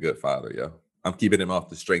seemed like a good father, yo. I'm keeping him off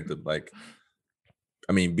the strength of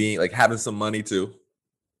being like having some money too,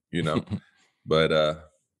 you know, but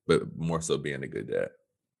more so being a good dad.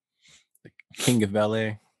 King of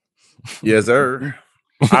Bel-Air. Yes, sir.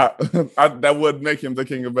 That would make him the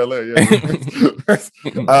King of Bel-Air. Yeah.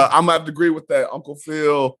 I'm gonna have to agree with that, Uncle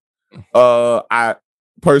Phil. I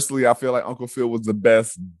feel like Uncle Phil was the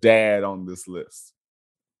best dad on this list.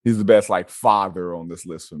 He's the best like father on this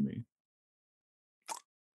list for me.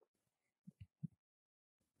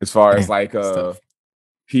 As far as like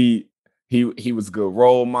he was a good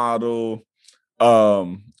role model.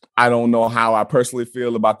 I don't know how I personally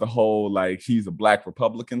feel about the whole like he's a black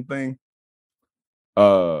Republican thing.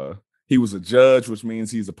 He was a judge, which means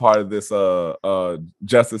he's a part of this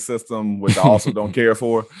justice system, which I also don't care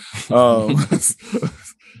for. So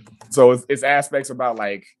it's aspects about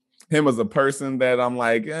like him as a person that I'm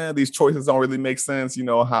like, these choices don't really make sense. You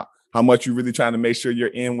know, how much you really trying to make sure you're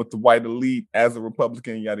in with the white elite as a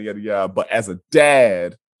Republican, yada, yada, yada. But as a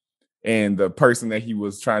dad and the person that he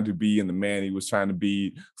was trying to be and the man he was trying to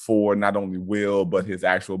be for not only Will, but his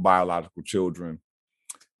actual biological children,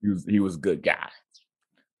 he was a good guy.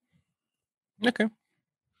 Okay.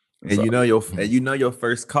 And so, you know your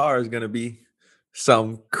first car is gonna be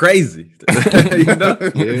something crazy. You know?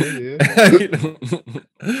 Yeah.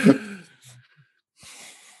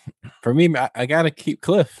 For me, I gotta keep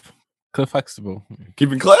Cliff Huxtable.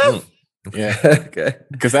 Keeping Cliff? Yeah. Okay.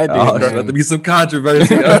 Because I did. There's about to be some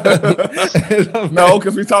controversy. No,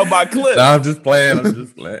 because we talk about Cliff. No, I'm just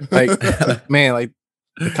playing. Like, man, like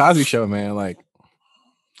the Cosby Show, man. Like,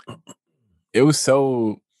 it was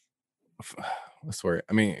so. What's the word?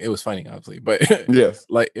 I mean, it was funny, obviously, but yes,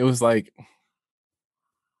 like it was like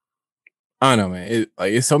I don't know, man.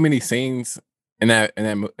 It's so many scenes in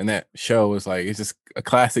that show was like it's just a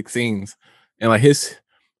classic scenes, and like his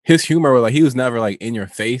humor was like he was never like in your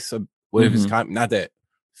face with his not that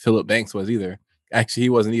Philip Banks was either. Actually, he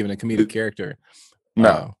wasn't even a comedic character.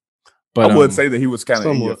 No, but I would say that he was kind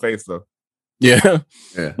of in your face though. Yeah,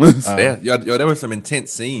 there were some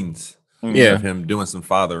intense scenes. Of him doing some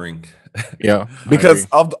fathering. Yeah, because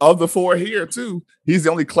of the four here too, he's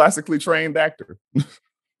the only classically trained actor.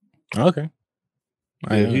 Okay,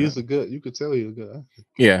 yeah, he's a good. You could tell he's a good actor.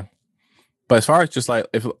 Yeah, but as far as just like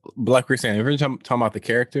if we're talking about the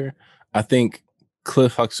character, I think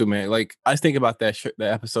Cliff Huxtable, man. Like I think about that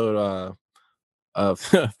episode of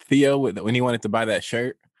Theo when he wanted to buy that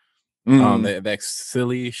shirt. that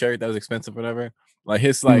silly shirt that was expensive, whatever. Like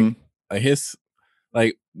his when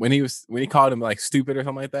he called him like stupid or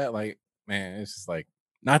something like that. Like, man, it's just like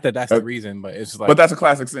not that that's the reason, but it's just like. But that's a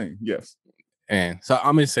classic scene. Yes. And so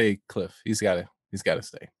I'm gonna say Cliff. He's gotta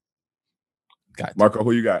stay. Marco,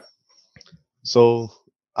 who you got? So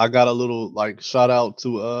I got a little like shout out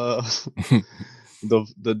to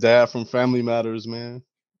the dad from Family Matters, man.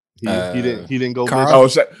 He didn't go. Carl?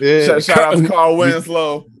 Shout out to Carl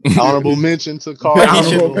Winslow. Honorable mention to Carl.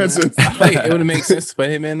 Honorable mention. It would have made sense to put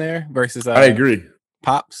him in there versus. I agree.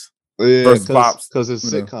 Pops. Yeah, versus Pops because it's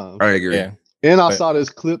sitcom. I agree. Yeah. And I saw this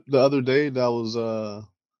clip the other day that was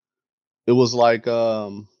it was like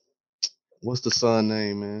what's the son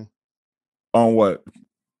name, man? On what?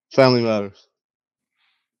 Family Matters.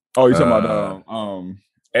 Oh, you talking about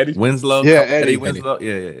Eddie Winslow? Yeah, Eddie Winslow.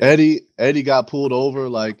 Yeah. Eddie got pulled over,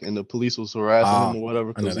 like, and the police was harassing him or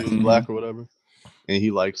whatever because he was black or whatever, and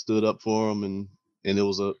he like stood up for him, and it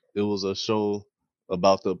was a show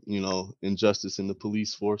about the injustice in the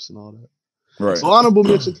police force and all that. Right. So honorable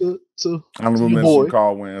mention to honorable mention boy. to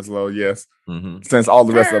Carl Winslow. Yes. Since all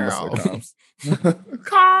the rest of them are sitcoms.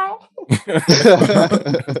 Carl.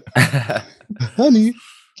 Honey.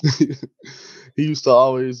 He used to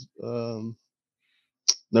always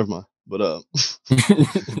never mind. But I'm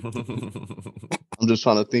just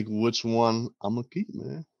trying to think which one I'm gonna keep,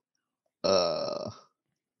 man. I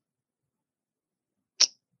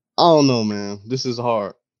don't know, man. This is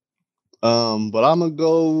hard. But I'm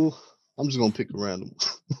just gonna pick a random.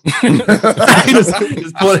 just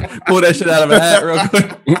pull that shit out of my hat real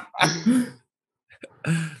quick.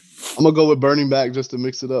 I'm gonna go with Burning Back just to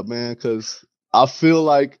mix it up, man, because I feel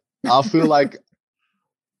like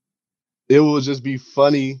it will just be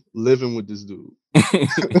funny living with this dude.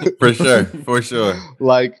 For sure.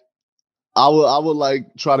 Like I would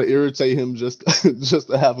like try to irritate him just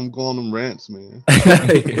to have him go on them rants, man.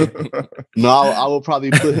 No, I will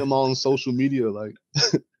probably put him on social media, like.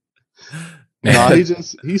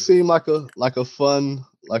 He seemed like a fun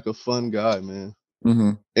guy, man.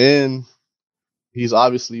 Mm-hmm. And he's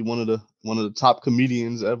obviously one of the top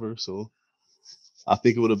comedians ever, so I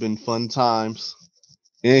think it would have been fun times.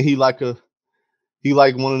 And he like one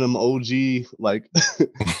of them OG like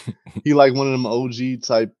he like one of them OG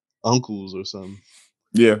type uncles or something.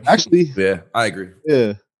 Yeah, actually, yeah, I agree.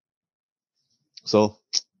 Yeah, so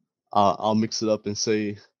I'll mix it up and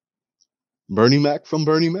say Bernie Mac from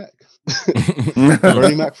Bernie Mac.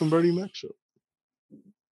 Bernie Mac from Bernie Mac show.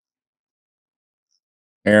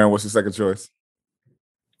 Aaron, what's your second choice?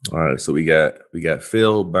 All right, so we got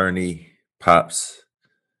Phil, Bernie, Pops.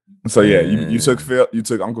 So yeah, you took Phil, you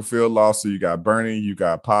took Uncle Phil lost, so you got Bernie, you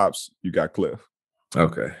got Pops, you got Cliff.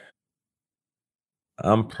 Okay.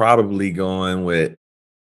 I'm probably going with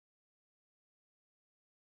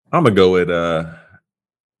Mr.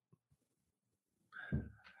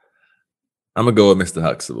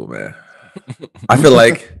 Huxtable, man. I feel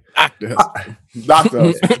like Doctor.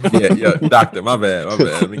 Doctor. My bad.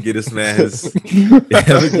 Let me get this man his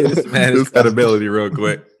credibility real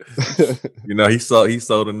quick. He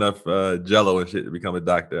sold enough Jello and shit to become a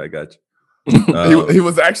doctor. I got you. He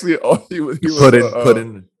was actually he was put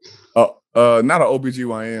in not an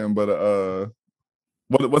OBGYN, but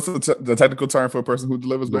what's the technical term for a person who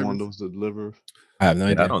delivers babies? One that deliver. I have no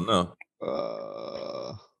idea. I don't know.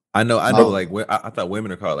 I know. Like I thought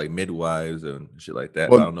women are called like midwives and shit like that.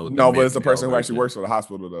 Well, I don't know. But it's a person who actually works for the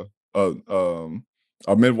hospital. Though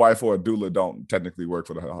a midwife or a doula don't technically work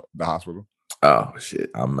for the hospital. Oh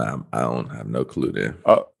shit! I don't have no clue there.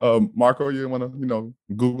 Marco, you want to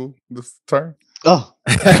Google this term? Oh,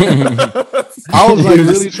 I was like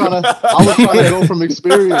really trying to go from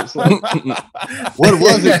experience. Like, what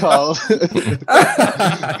was it called?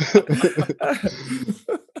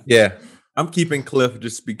 Yeah, I'm keeping Cliff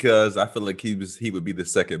just because I feel like he would be the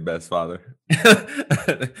second best father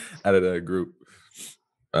out of that group.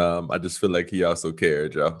 I just feel like he also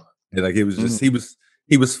cared, Joe, and like he was just he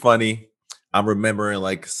was funny. I'm remembering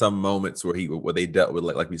like some moments where they dealt with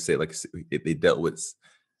like we say, like they dealt with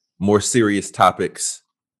more serious topics.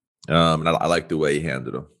 And I like the way he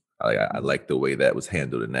handled them. I like the way that was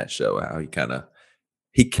handled in that show. How he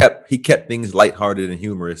kept things lighthearted and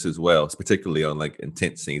humorous as well, particularly on like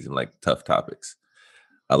intense scenes and like tough topics.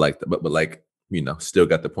 I like that, but like still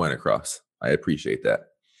got the point across. I appreciate that.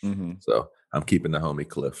 Mm-hmm. So I'm keeping the homie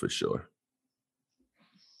Cliff for sure.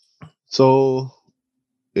 So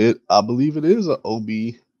I believe it is an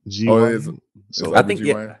OBGYN. Oh, it is. So I think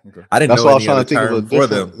Okay. I didn't That's know why I was any trying other to think of a term for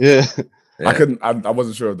them. different. Yeah. I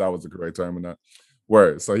wasn't sure if that was the correct term or not.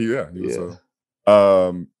 Word. So he was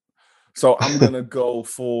So I'm gonna go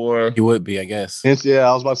for. He would be, I guess. Yeah,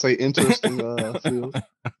 I was about to say interesting field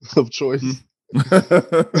of choice.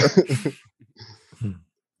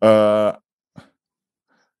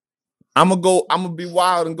 I'm gonna be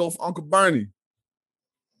wild and go for Uncle Bernie.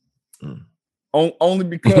 Only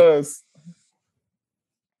because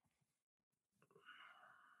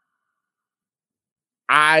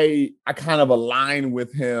I kind of align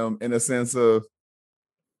with him in a sense of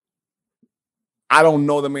I don't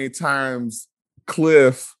know that many times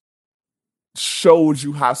Cliff showed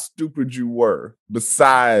you how stupid you were.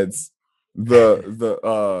 Besides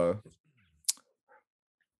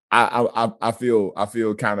I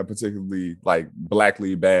feel kind of particularly like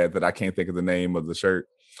blackly bad that I can't think of the name of the shirt.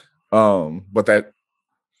 But that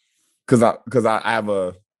because I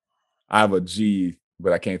have a G,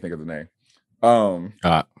 but I can't think of the name.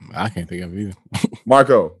 I can't think of it either.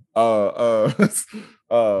 Marco, the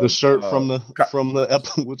shirt from the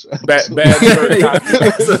episode, which bad shirt.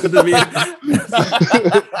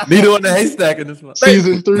 Needle in the haystack in this one.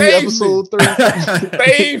 Season 3, episode 3.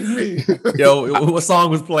 Save me. Yo, what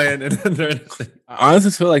song was playing? I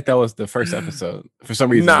honestly feel like that was the first episode for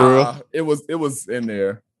some reason. Nah, it was in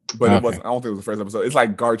there, but it wasn't. I don't think it was the first episode. It's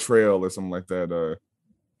like Gartrell or something like that.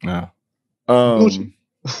 No.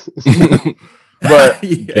 But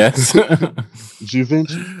yes,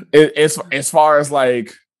 Givenchy. As far as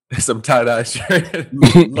like some tie-dye shirt,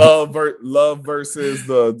 love versus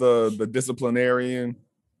the disciplinarian.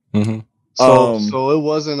 Mm-hmm. So it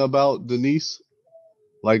wasn't about Denise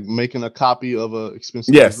like making a copy of a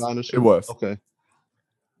expensive designer shirt? It was. Okay.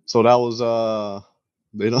 So that was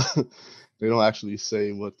they don't actually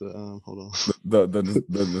say what the hold on. The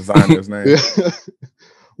designer's name. Yeah.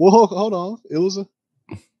 Well, hold on. It was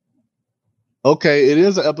okay, it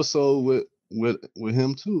is an episode with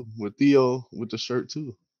him too, with Theo with the shirt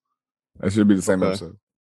too. That should be the same episode.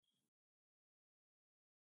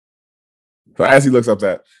 So as he looks up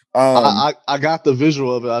that, I got the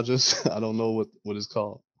visual of it. I don't know what it's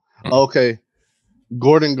called. Okay,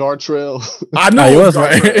 Gordon Gartrell. I know he was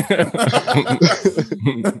right.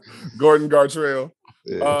 Gordon Gartrell.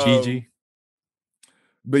 Yeah. Gigi.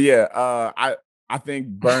 But yeah, I think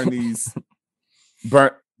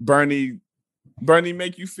Bernie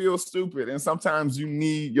make you feel stupid, and sometimes you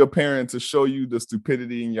need your parent to show you the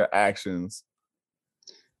stupidity in your actions,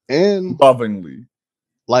 and lovingly.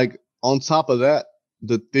 Like on top of that,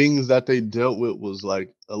 the things that they dealt with was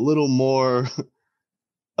like a little more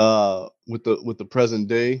with the present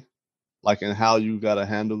day, like and how you gotta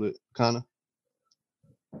handle it, kind of.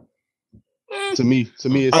 To me, it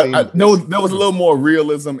seemed there was a little more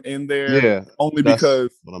realism in there. Yeah, only because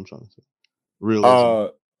what I'm trying to say.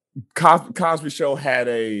 Realism. Cosby Show had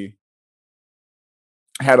a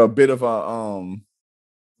bit of a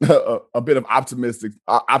bit of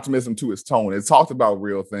optimism to its tone. It talked about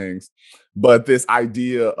real things, but this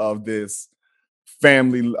idea of this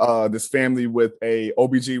family with a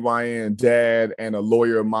OBGYN dad and a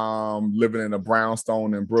lawyer mom living in a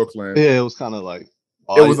brownstone in Brooklyn. Yeah, it was kind of like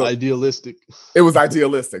it was idealistic. It was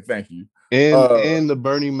idealistic. Thank you. And the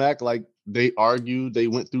Bernie Mac, like they argued, they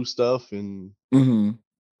went through stuff, and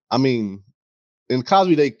I mean, in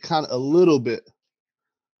Cosby they kind of a little bit,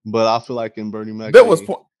 but I feel like in Bernie Mac there was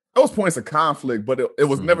points of conflict, but it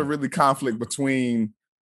was never really conflict between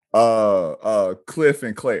Cliff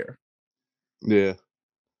and Claire. Yeah,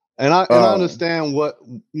 and I understand what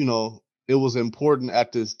it was important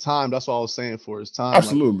at this time. That's what I was saying for his time.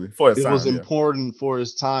 Absolutely, for his time. It was important for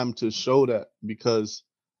his time to show that, because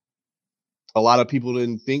a lot of people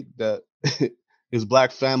didn't think that there's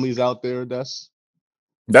black families out there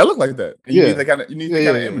that look like that. And you need that kind of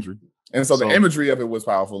imagery, and so the imagery of it was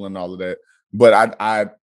powerful and all of that. But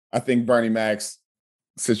I think Bernie Mac's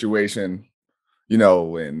situation,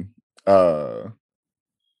 and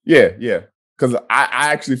because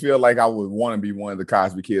I actually feel like I would want to be one of the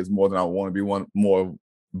Cosby kids more than I want to be one more of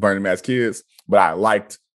Bernie Mac's kids, but I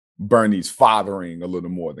liked Bernie's fathering a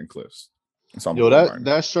little more than Cliff's. So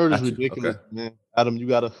that shirt is ridiculous, man. Adam, you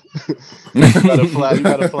gotta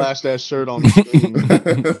flash that shirt on the screen.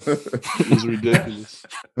 It was ridiculous.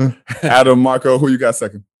 Adam, Marco, who you got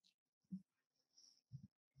second?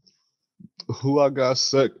 Who I got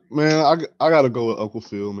second? Man, I gotta go with Uncle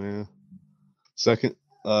Phil, man. Second.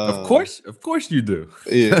 Of course you do.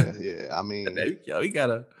 Yeah. I mean, you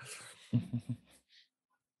gotta.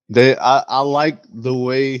 I like the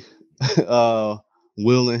way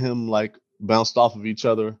Will and him like bounced off of each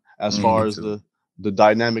other as far as the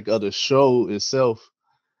dynamic of the show itself.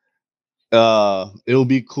 it'll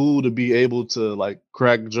be cool to be able to like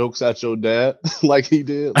crack jokes at your dad like he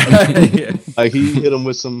did. Like he hit him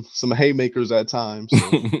with some haymakers at times. So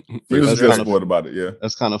he was good sport about it. Yeah,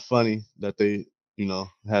 that's kind of funny that they, you know,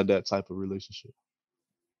 had that type of relationship,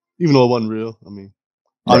 even though it wasn't real. I mean,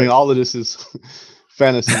 all of this is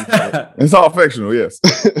fantasy. It's all fictional. Yes.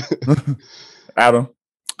 Adam,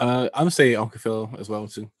 I'm gonna say Uncle Phil as well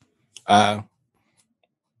too.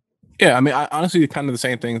 Yeah, I mean, honestly, kind of the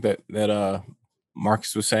same thing that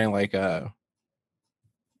Marcus was saying. Like, it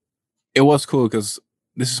was cool because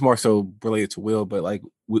this is more so related to Will, but like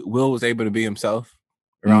Will was able to be himself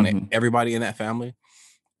around everybody in that family,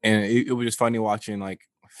 and it was just funny watching like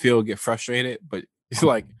Phil get frustrated, but it's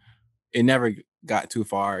like it never got too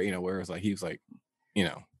far, you know, where it's like he was like, you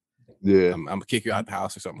know, I'm gonna kick you out the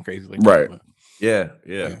house or something crazy like right. that. But,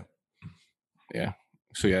 Yeah.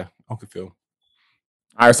 So yeah, Uncle Phil.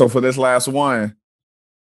 All right, so for this last one,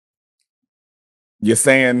 you're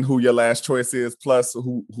saying who your last choice is, plus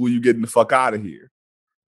who you getting the fuck out of here.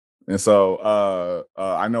 And so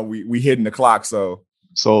I know we hitting the clock, so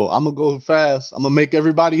I'm gonna go fast. I'm gonna make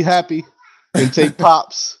everybody happy and take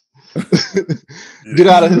Pops. Get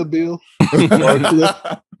out of here, Bill. Or Cliff.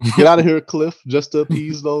 Get out of here, Cliff, just to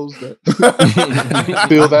appease those that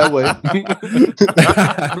feel that way.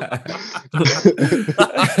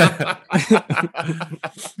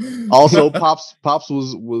 Also, Pops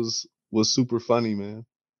was super funny, man.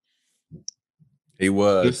 He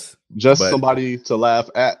was just somebody to laugh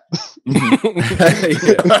at,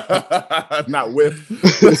 not with. He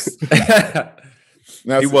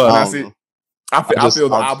was. I feel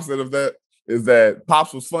the opposite of that. Is that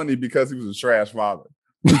Pops was funny because he was a trash father.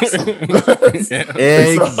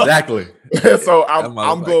 Exactly. So I'm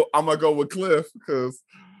gonna go with Cliff because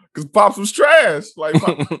Pops was trash. Like,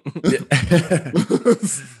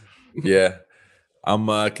 yeah,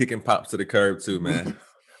 I'm kicking Pops to the curb too, man.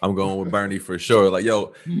 I'm going with Bernie for sure. Like,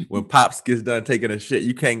 yo, when Pops gets done taking a shit,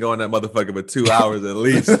 you can't go in that motherfucker for 2 hours at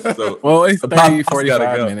least. So, well, it's 30,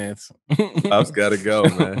 45 minutes. Pops gotta go,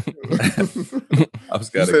 man. Pops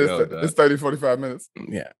gotta go. It's 30, 45 minutes.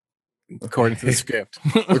 Yeah. According to the script.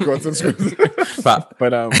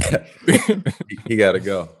 But he gotta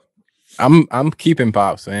go. I'm keeping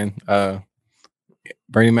Pops, man.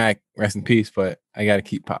 Bernie Mac, rest in peace, but I gotta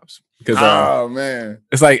keep Pops. Because man,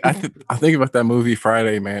 it's like I think about that movie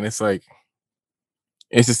Friday, man. It's like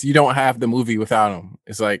it's just you don't have the movie without him.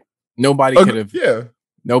 It's like nobody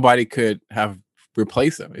could have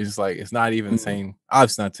replaced him. It's just like it's not even the same.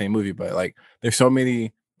 Obviously not the same movie, but like there's so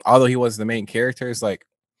many. Although he was the main character, it's like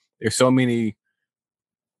there's so many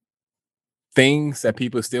things that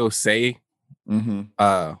people still say.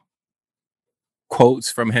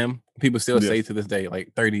 Quotes from him. People still say to this day,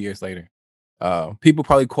 like 30 years later. People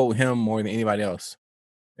probably quote him more than anybody else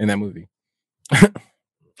in that movie. You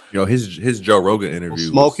know, his Joe Rogan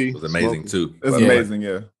interview was amazing too. It's amazing,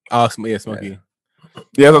 yeah. Oh, yeah, Smokey.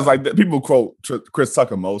 Yeah, it was like people quote Chris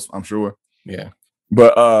Tucker most, I'm sure. Yeah.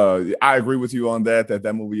 But I agree with you on that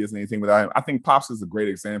movie isn't anything without him. I think Pops is a great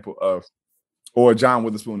example of, or John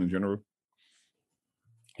Witherspoon in general.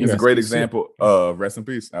 He's a great example of rest in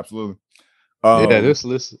peace. Absolutely. This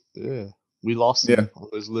list, we lost him on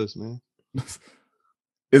this list, man.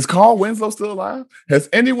 Is Carl Winslow still alive? Has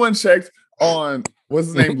anyone checked on what's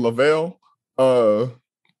his name? Lavelle?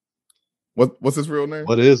 What's his real name?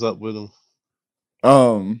 What is up with him?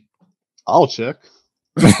 I'll check.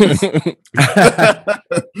 But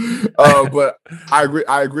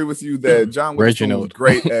I agree with you that John Witherspoon was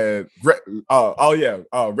great at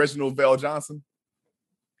Reginald Vell Johnson.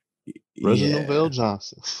 Reginald Vell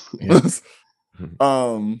Johnson.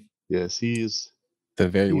 Yes, he's the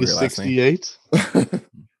very weird 68.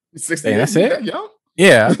 68. That's it. That young?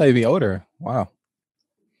 Yeah, I thought he'd be older. Wow.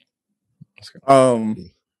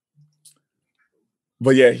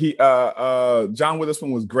 But yeah, he John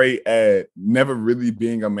Witherspoon was great at never really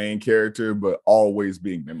being a main character, but always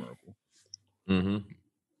being memorable.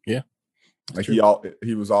 Yeah, like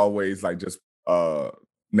he was always like just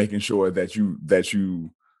making sure that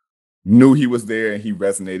you knew he was there and he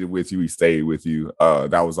resonated with you, he stayed with you.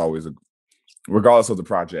 That was always regardless of the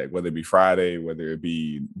project, whether it be Friday, whether it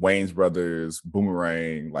be Wayne's Brothers,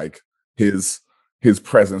 Boomerang, like his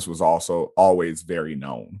presence was also always very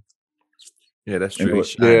known. Yeah, that's true.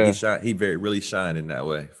 He really shined in that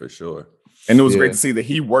way for sure. And it was great to see that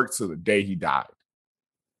he worked to the day he died.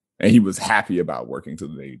 And he was happy about working to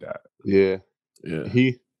the day he died. Yeah.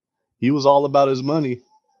 He was all about his money.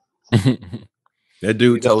 That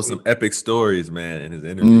dude told some epic stories, man, in his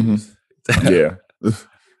interviews. Yeah.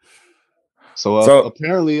 So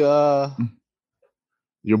apparently your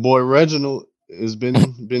boy Reginald has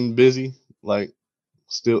been busy like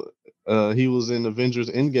still he was in Avengers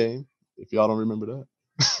Endgame, if y'all don't remember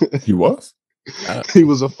that. He was? He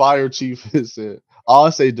was a fire chief. It said, oh, I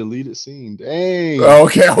say deleted scene. Dang.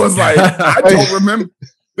 Okay, I was like, I don't remember.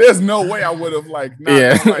 There's no way I would have like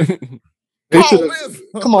not they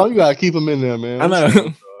come on, you gotta keep him in there, man. I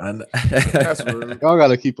know. That's rude. Y'all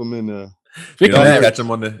gotta keep him in there. Catch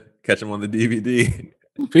him on the DVD.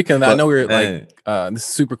 Speaking of that, I know we're like this is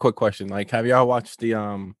a super quick question. Like, have y'all watched the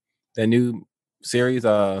that new series?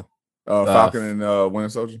 Falcon and Winter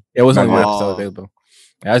Soldier? It was only one episode available.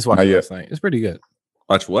 Yeah, I just watched it last night. It's pretty good.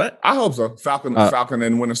 Watch what? I hope so. Falcon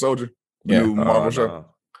and Winter Soldier. The new Marvel show.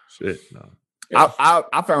 Shit, no.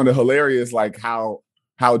 I found it hilarious, like how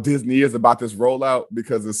Disney is about this rollout,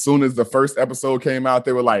 because as soon as the first episode came out,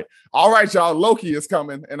 they were like, all right, y'all, Loki is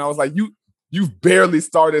coming. And I was like, you've barely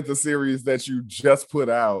started the series that you just put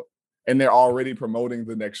out, and they're already promoting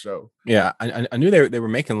the next show. Yeah, I knew they were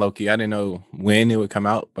making Loki. I didn't know when it would come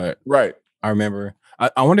out, but right. I remember.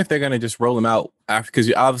 I wonder if they're gonna just roll them out after, because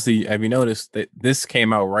you obviously, have you noticed that this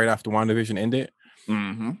came out right after WandaVision ended?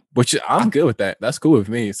 Mm-hmm. Which I'm good with that. That's cool with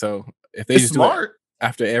me. So if they just smart. do it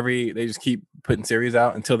after they just keep putting series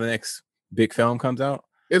out until the next big film comes out.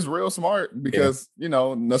 It's real smart, because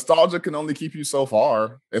nostalgia can only keep you so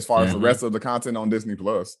far as the rest of the content on Disney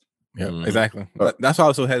Plus. Yeah, exactly. That's why I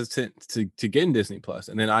was so hesitant to get in Disney Plus,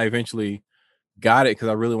 and then I eventually got it because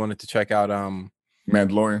I really wanted to check out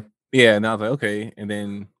Mandalorian. Yeah, and I was like, okay. And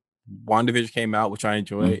then WandaVision came out, which I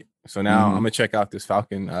enjoyed. So now I'm gonna check out this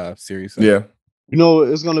Falcon series. So. Yeah,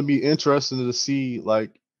 it's gonna be interesting to see,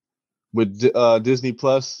 like, with Disney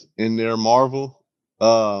Plus in their Marvel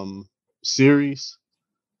series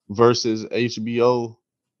versus HBO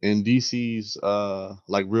and DC's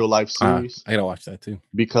like real life series. I gotta watch that too,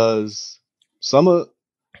 because I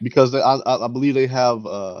believe they have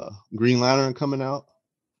Green Lantern coming out,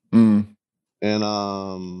 and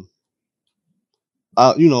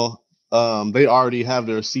they already have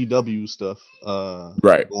their CW stuff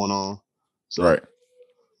going on. So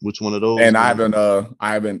which one of those? And I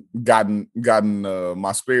haven't gotten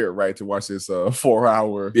my spirit right to watch this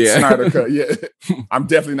 4-hour Snyder cut yet. I'm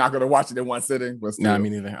definitely not gonna watch it in one sitting. But still. Nah, me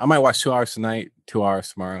neither. I might watch 2 hours tonight, 2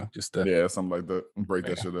 hours tomorrow. Just to something like that. Break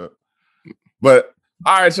that shit up. But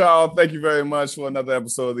all right, y'all. Thank you very much for another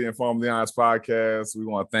episode of the InforMILLy Honest podcast. We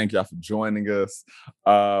want to thank y'all for joining us.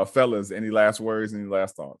 Fellas, any last words, any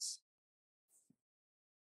last thoughts?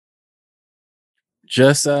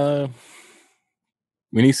 Just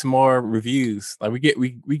we need some more reviews. Like we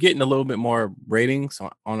getting a little bit more ratings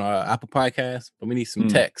on Apple Podcasts, but we need some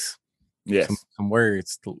text. Yes, some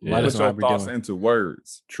words. Let us know your thoughts into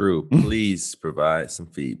words. True. Please provide some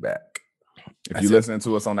feedback. If you're listening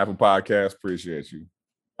to us on Apple Podcasts, appreciate you.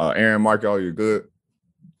 Aaron, Marco, you're good.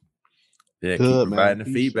 Yeah, keep providing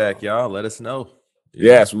the feedback, y'all. Let us know.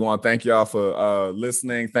 Yes, we want to thank y'all for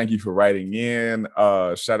listening. Thank you for writing in.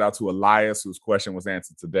 Shout out to Elias, whose question was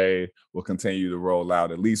answered today. We'll continue to roll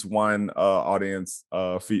out at least one audience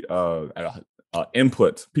piece of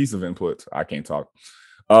input. I can't talk.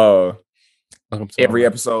 Every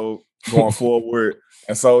episode going forward.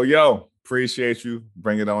 And so, appreciate you.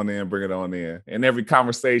 Bring it on in. And every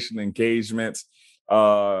conversation, engagement,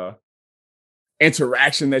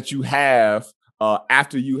 interaction that you have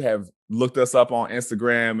after you have looked us up on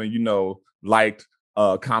Instagram and, liked,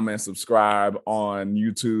 comment, subscribe on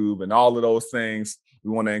YouTube and all of those things.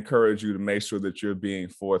 We want to encourage you to make sure that you're being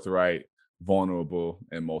forthright, vulnerable,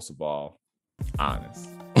 and most of all, honest.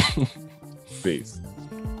 Peace.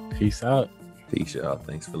 Peace out. Peace, y'all.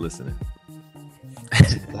 Thanks for listening.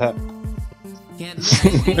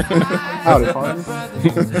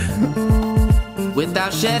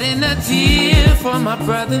 Without shedding a tear for my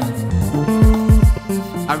brother,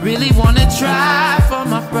 I really want to try for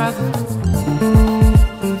my brother,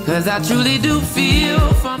 'cause I truly do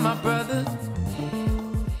feel for my brother.